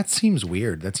 That seems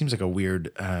weird. That seems like a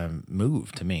weird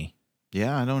move to me.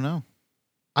 Yeah, I don't know.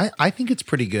 I think it's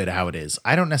pretty good how it is.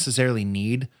 I don't necessarily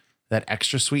need that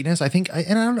extra sweetness. I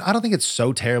don't think it's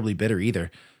so terribly bitter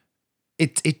either.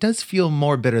 It does feel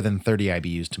more bitter than 30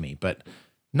 IBUs to me, but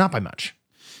not by much.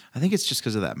 I think it's just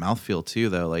because of that mouthfeel too,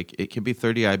 though. Like, it can be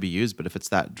 30 IBUs, but if it's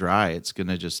that dry, it's going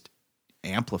to just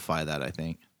amplify that, I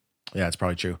think. Yeah, it's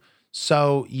probably true.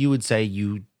 So you would say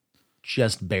you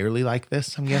just barely like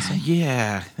this, I'm guessing?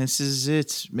 Yeah,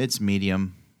 it's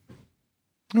medium.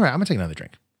 All right, I'm going to take another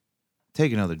drink.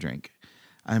 Take another drink.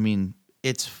 I mean,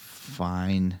 it's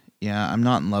fine. Yeah, I'm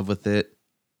not in love with it.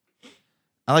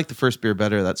 I like the first beer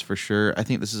better, that's for sure. I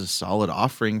think this is a solid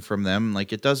offering from them.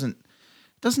 Like it doesn't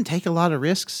take a lot of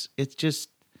risks. It's just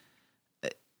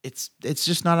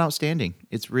not outstanding.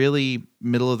 It's really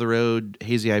middle of the road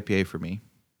hazy IPA for me.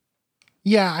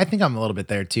 Yeah, I think I'm a little bit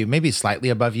there too. Maybe slightly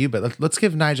above you, but let's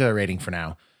give Nigel a rating for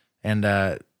now. And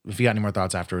if you got any more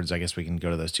thoughts afterwards, I guess we can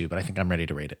go to those two. But I think I'm ready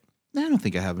to rate it. I don't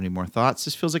think I have any more thoughts.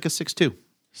 This feels like a 6.2.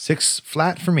 6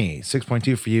 flat for me,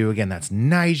 6.2 for you. Again, that's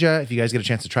Nija. If you guys get a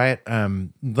chance to try it,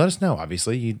 let us know.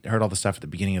 Obviously, you heard all the stuff at the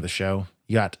beginning of the show.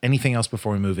 You got anything else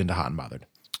before we move into Hot and Bothered?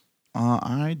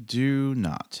 I do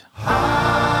not.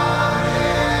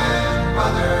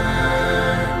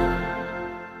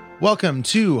 Welcome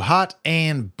to Hot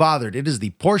and Bothered. It is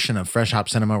the portion of Fresh Hop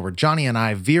Cinema where Johnny and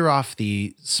I veer off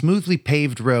the smoothly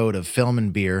paved road of film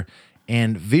and beer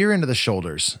and veer into the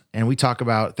shoulders. And we talk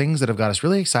about things that have got us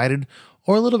really excited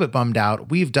or a little bit bummed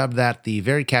out. We've dubbed that the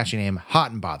very catchy name,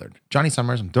 Hot and Bothered. Johnny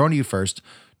Summers, I'm throwing to you first.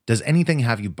 Does anything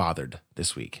have you bothered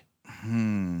this week?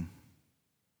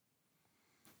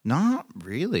 Not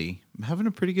really. I'm having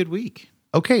a pretty good week.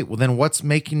 Okay, well then what's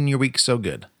making your week so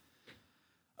good?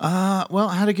 Well,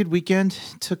 I had a good weekend.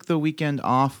 Took the weekend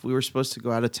off. We were supposed to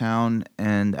go out of town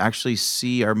and actually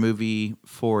see our movie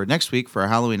for next week for our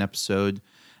Halloween episode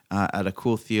at a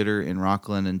cool theater in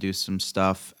Rockland and do some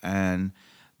stuff. And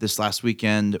this last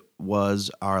weekend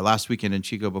was our last weekend in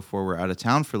Chico before we're out of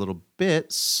town for a little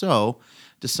bit. So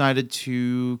decided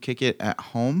to kick it at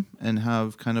home and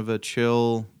have kind of a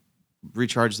chill,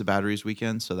 recharge the batteries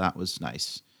weekend. So that was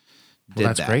nice. Well,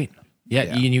 that's great. Yeah.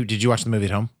 Did you watch the movie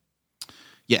at home?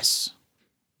 Yes.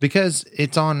 Because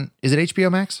it's on, is it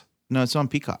HBO Max? No, it's on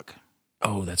Peacock.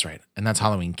 Oh, that's right. And that's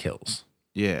Halloween Kills.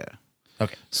 Yeah.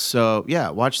 Okay. So, yeah,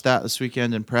 watch that this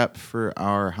weekend and prep for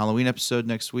our Halloween episode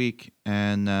next week.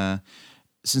 And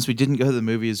since we didn't go to the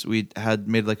movies, we had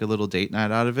made like a little date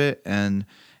night out of it. And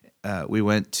we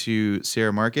went to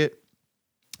Sierra Market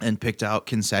and picked out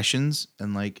concessions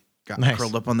and like got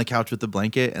curled up on the couch with the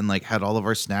blanket and like had all of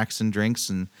our snacks and drinks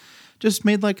and just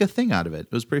made like a thing out of it.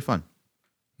 It was pretty fun.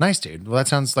 Nice, dude. Well, that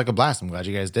sounds like a blast. I'm glad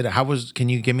you guys did it. Can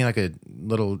you give me like a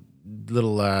little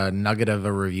nugget of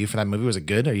a review for that movie? Was it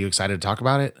good? Are you excited to talk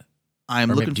about it? I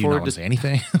am looking forward to say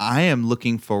anything. I am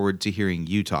looking forward to hearing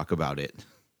you talk about it.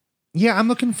 Yeah, I'm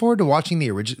looking forward to watching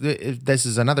the original. This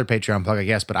is another Patreon plug, I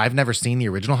guess, but I've never seen the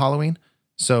original Halloween.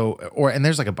 And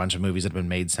there's like a bunch of movies that have been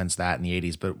made since that in the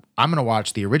 80s, but I'm going to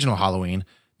watch the original Halloween.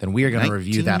 Then we are going to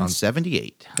review that on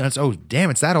 78.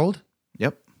 Damn, it's that old?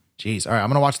 Yep. Jeez. All right. I'm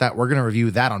going to watch that. We're going to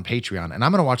review that on Patreon, and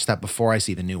I'm going to watch that before I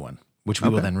see the new one, which we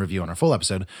will then review on our full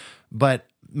episode. But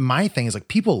my thing is like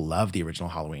people love the original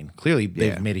Halloween. Clearly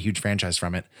they've made a huge franchise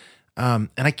from it. And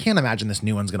I can't imagine this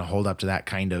new one's going to hold up to that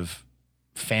kind of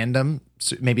fandom.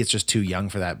 So maybe it's just too young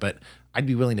for that, but I'd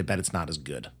be willing to bet it's not as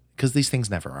good because these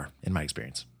things never are in my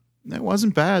experience. It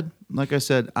wasn't bad. Like I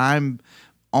said, I'm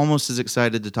almost as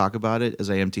excited to talk about it as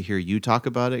I am to hear you talk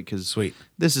about it because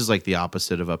this is like the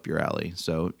opposite of up your alley.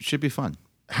 So it should be fun.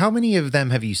 How many of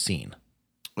them have you seen?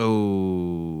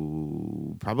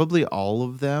 Oh, probably all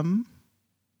of them.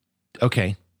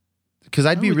 Okay. Because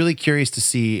I'd be really curious to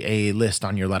see a list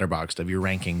on your Letterboxd of your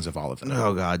rankings of all of them.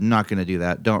 Oh, God. Not going to do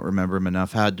that. Don't remember them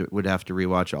enough. Would have to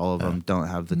rewatch all of them. Don't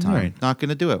have the time. Right. Not going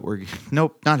to do it.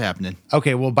 Nope, not happening.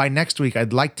 Okay, well, by next week,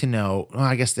 I'd like to know. Well,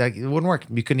 I guess that it wouldn't work.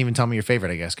 You couldn't even tell me your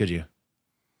favorite, I guess, could you?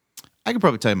 I could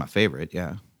probably tell you my favorite,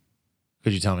 yeah.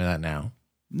 Could you tell me that now?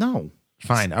 No.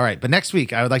 Fine. All right. But next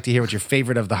week, I would like to hear what your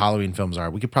favorite of the Halloween films are.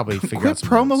 We could probably figure out some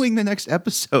promoting the next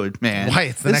episode, man. Why?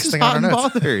 It's the next thing on our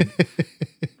notes. Bothered.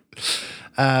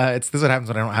 This is what happens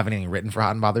when I don't have anything written for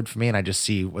Hot and Bothered for me, and I just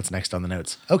see what's next on the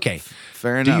notes. Okay.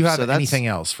 Fair enough. Do you have anything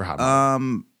else for Hot and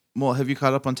Bothered? Well, have you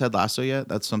caught up on Ted Lasso yet?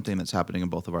 That's something that's happening in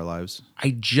both of our lives.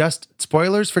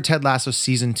 Spoilers for Ted Lasso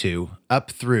season 2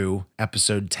 up through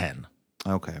episode 10.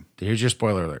 Okay. Here's your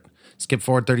spoiler alert. Skip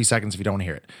forward 30 seconds if you don't want to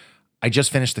hear it. I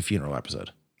just finished the funeral episode.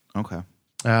 Okay.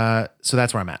 So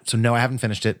that's where I'm at. So no, I haven't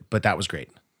finished it, but that was great.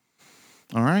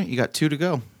 All right. You got 2 to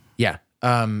go. Yeah.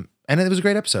 And it was a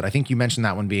great episode. I think you mentioned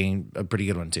that one being a pretty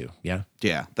good one too. Yeah.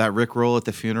 Yeah. That Rick roll at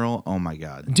the funeral. Oh my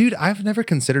God. Dude, I've never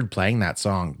considered playing that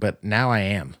song, but now I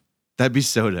am. That'd be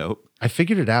so dope. I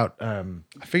figured it out.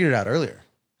 Earlier.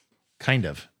 Kind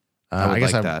of. I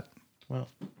guess that. Well,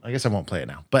 I guess I won't play it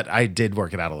now, but I did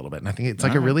work it out a little bit. And I think it's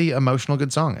like a really emotional,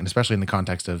 good song. And especially in the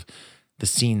context of the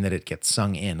scene that it gets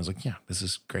sung in. I was like, yeah, this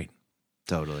is great.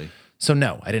 Totally. So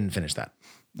no, I didn't finish that.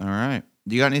 All right.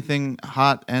 Do you got anything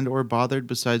hot and or bothered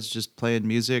besides just playing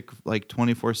music like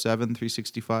 24/7,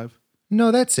 365?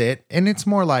 No, that's it. And it's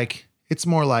more like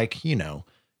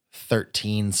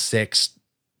 13, 6,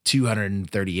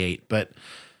 238. But,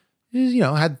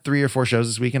 I had 3 or 4 shows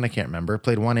this weekend. I can't remember.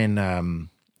 Played one in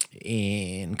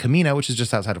Camino, which is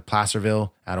just outside of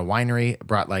Placerville, at a winery.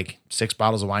 Brought like 6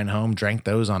 bottles of wine home, drank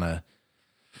those on a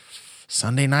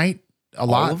Sunday night. A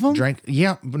lot of them? Drank,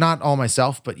 yeah, not all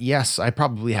myself, but yes, I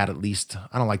probably had at least,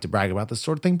 I don't like to brag about this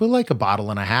sort of thing, but like a bottle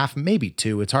and a half, maybe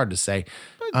 2. It's hard to say.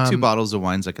 2 bottles of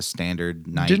wine's like a standard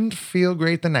night. Didn't feel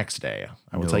great the next day.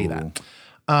 I will tell you that.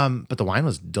 But the wine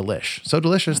was delish. So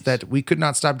delicious that we could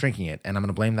not stop drinking it. And I'm going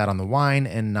to blame that on the wine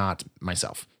and not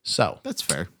myself. So That's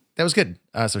fair. that was good.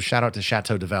 So shout out to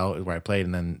Chateau de Vel where I played,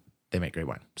 and then they make great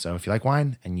wine. So if you like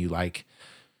wine and you like,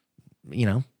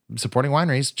 supporting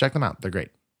wineries, check them out. They're great.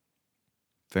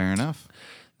 Fair enough.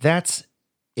 That's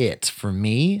it for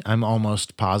me. I'm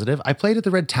almost positive. I played at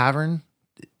the Red Tavern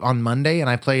on Monday, and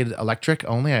I played electric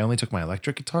only. I only took my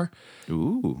electric guitar.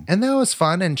 Ooh. And that was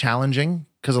fun and challenging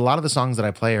because a lot of the songs that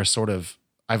I play are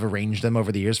I've arranged them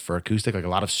over the years for acoustic, like a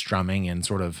lot of strumming and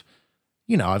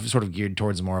I've sort of geared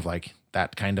towards more of like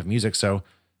that kind of music. So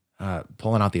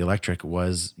pulling out the electric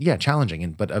was, challenging,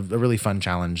 but a really fun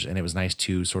challenge. And it was nice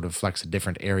to sort of flex a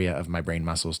different area of my brain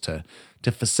muscles to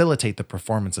facilitate the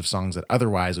performance of songs that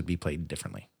otherwise would be played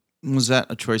differently. Was that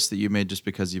a choice that you made just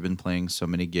because you've been playing so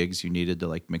many gigs, you needed to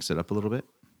like mix it up a little bit?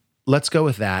 Let's go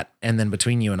with that. And then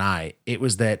between you and I, it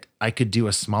was that I could do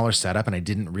a smaller setup and I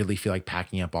didn't really feel like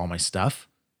packing up all my stuff.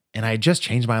 And I just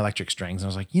changed my electric strings. And I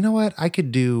was like, you know what? I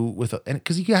could do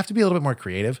because you have to be a little bit more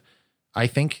creative, I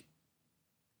think,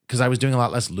 because I was doing a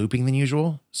lot less looping than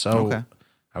usual. So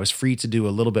I was free to do a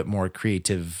little bit more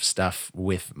creative stuff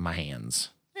with my hands.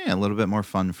 Yeah, a little bit more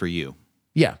fun for you.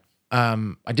 Yeah.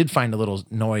 I did find a little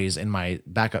noise in my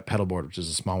backup pedal board, which is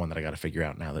a small one that I got to figure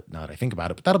out now that I think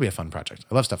about it. But that'll be a fun project.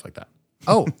 I love stuff like that.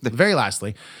 Oh, very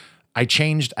lastly, I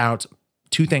changed out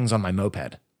 2 things on my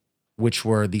moped, which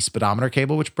were the speedometer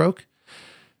cable, which broke,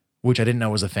 which I didn't know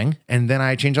was a thing. And then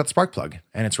I changed out the spark plug,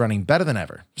 and it's running better than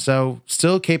ever. So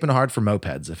still caping hard for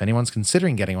mopeds. If anyone's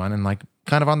considering getting one and like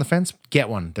kind of on the fence, get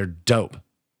one. They're dope.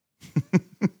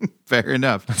 Fair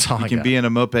enough. That's all you I can got. be in a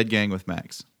moped gang with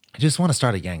Max. I just want to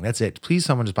start a gang. That's it. Please,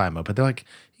 someone just buy a moped. They're like,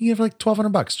 you give like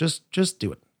 $1,200. Just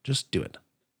do it. Just do it.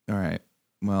 All right.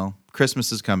 Well,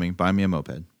 Christmas is coming. Buy me a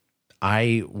moped.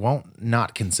 I won't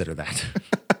not consider that.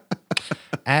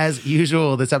 As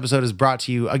usual, this episode is brought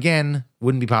to you, again,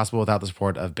 wouldn't be possible without the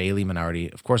support of Bailey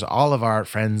Minardi. Of course, all of our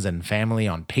friends and family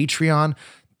on Patreon.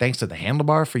 Thanks to the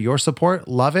Handlebar for your support.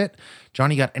 Love it.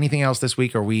 Johnny, got anything else this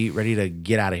week? Or are we ready to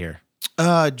get out of here?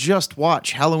 Just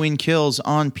watch Halloween Kills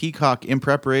on Peacock in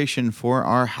preparation for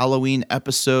our Halloween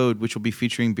episode, which will be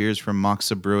featuring beers from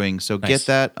Moxa Brewing. So get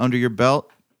that under your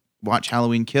belt. Watch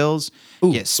Halloween Kills.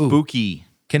 Get spooky.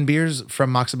 Can beers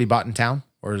from Moxa be bought in town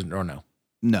or no?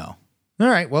 No. All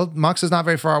right. Well, Moxa's not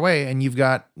very far away, and you've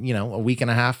got, a week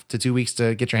and a half to 2 weeks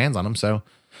to get your hands on them. So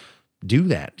do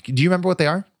that. Do you remember what they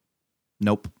are?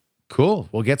 Nope. Cool.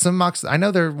 We'll get some Moxa. I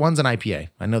know one's an IPA.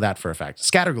 I know that for a fact.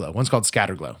 Scatterglow. One's called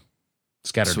Scatterglow.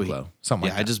 Scattered Glow. Something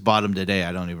like that. I just bought them today.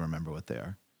 I don't even remember what they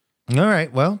are. All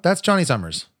right. Well, that's Johnny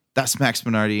Summers. That's Max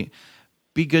Minardi.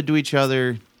 Be good to each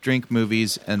other, drink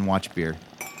movies, and watch beer.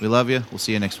 We love you. We'll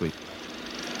see you next week.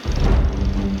 Report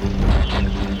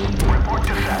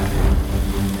to set.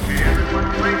 Okay, everyone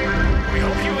ready? We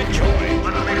hope you enjoy.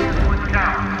 Let's make this one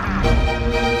count.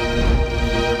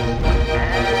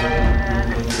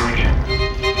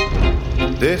 And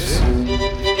action. This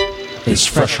is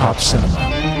Fresh Hop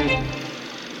Cinema.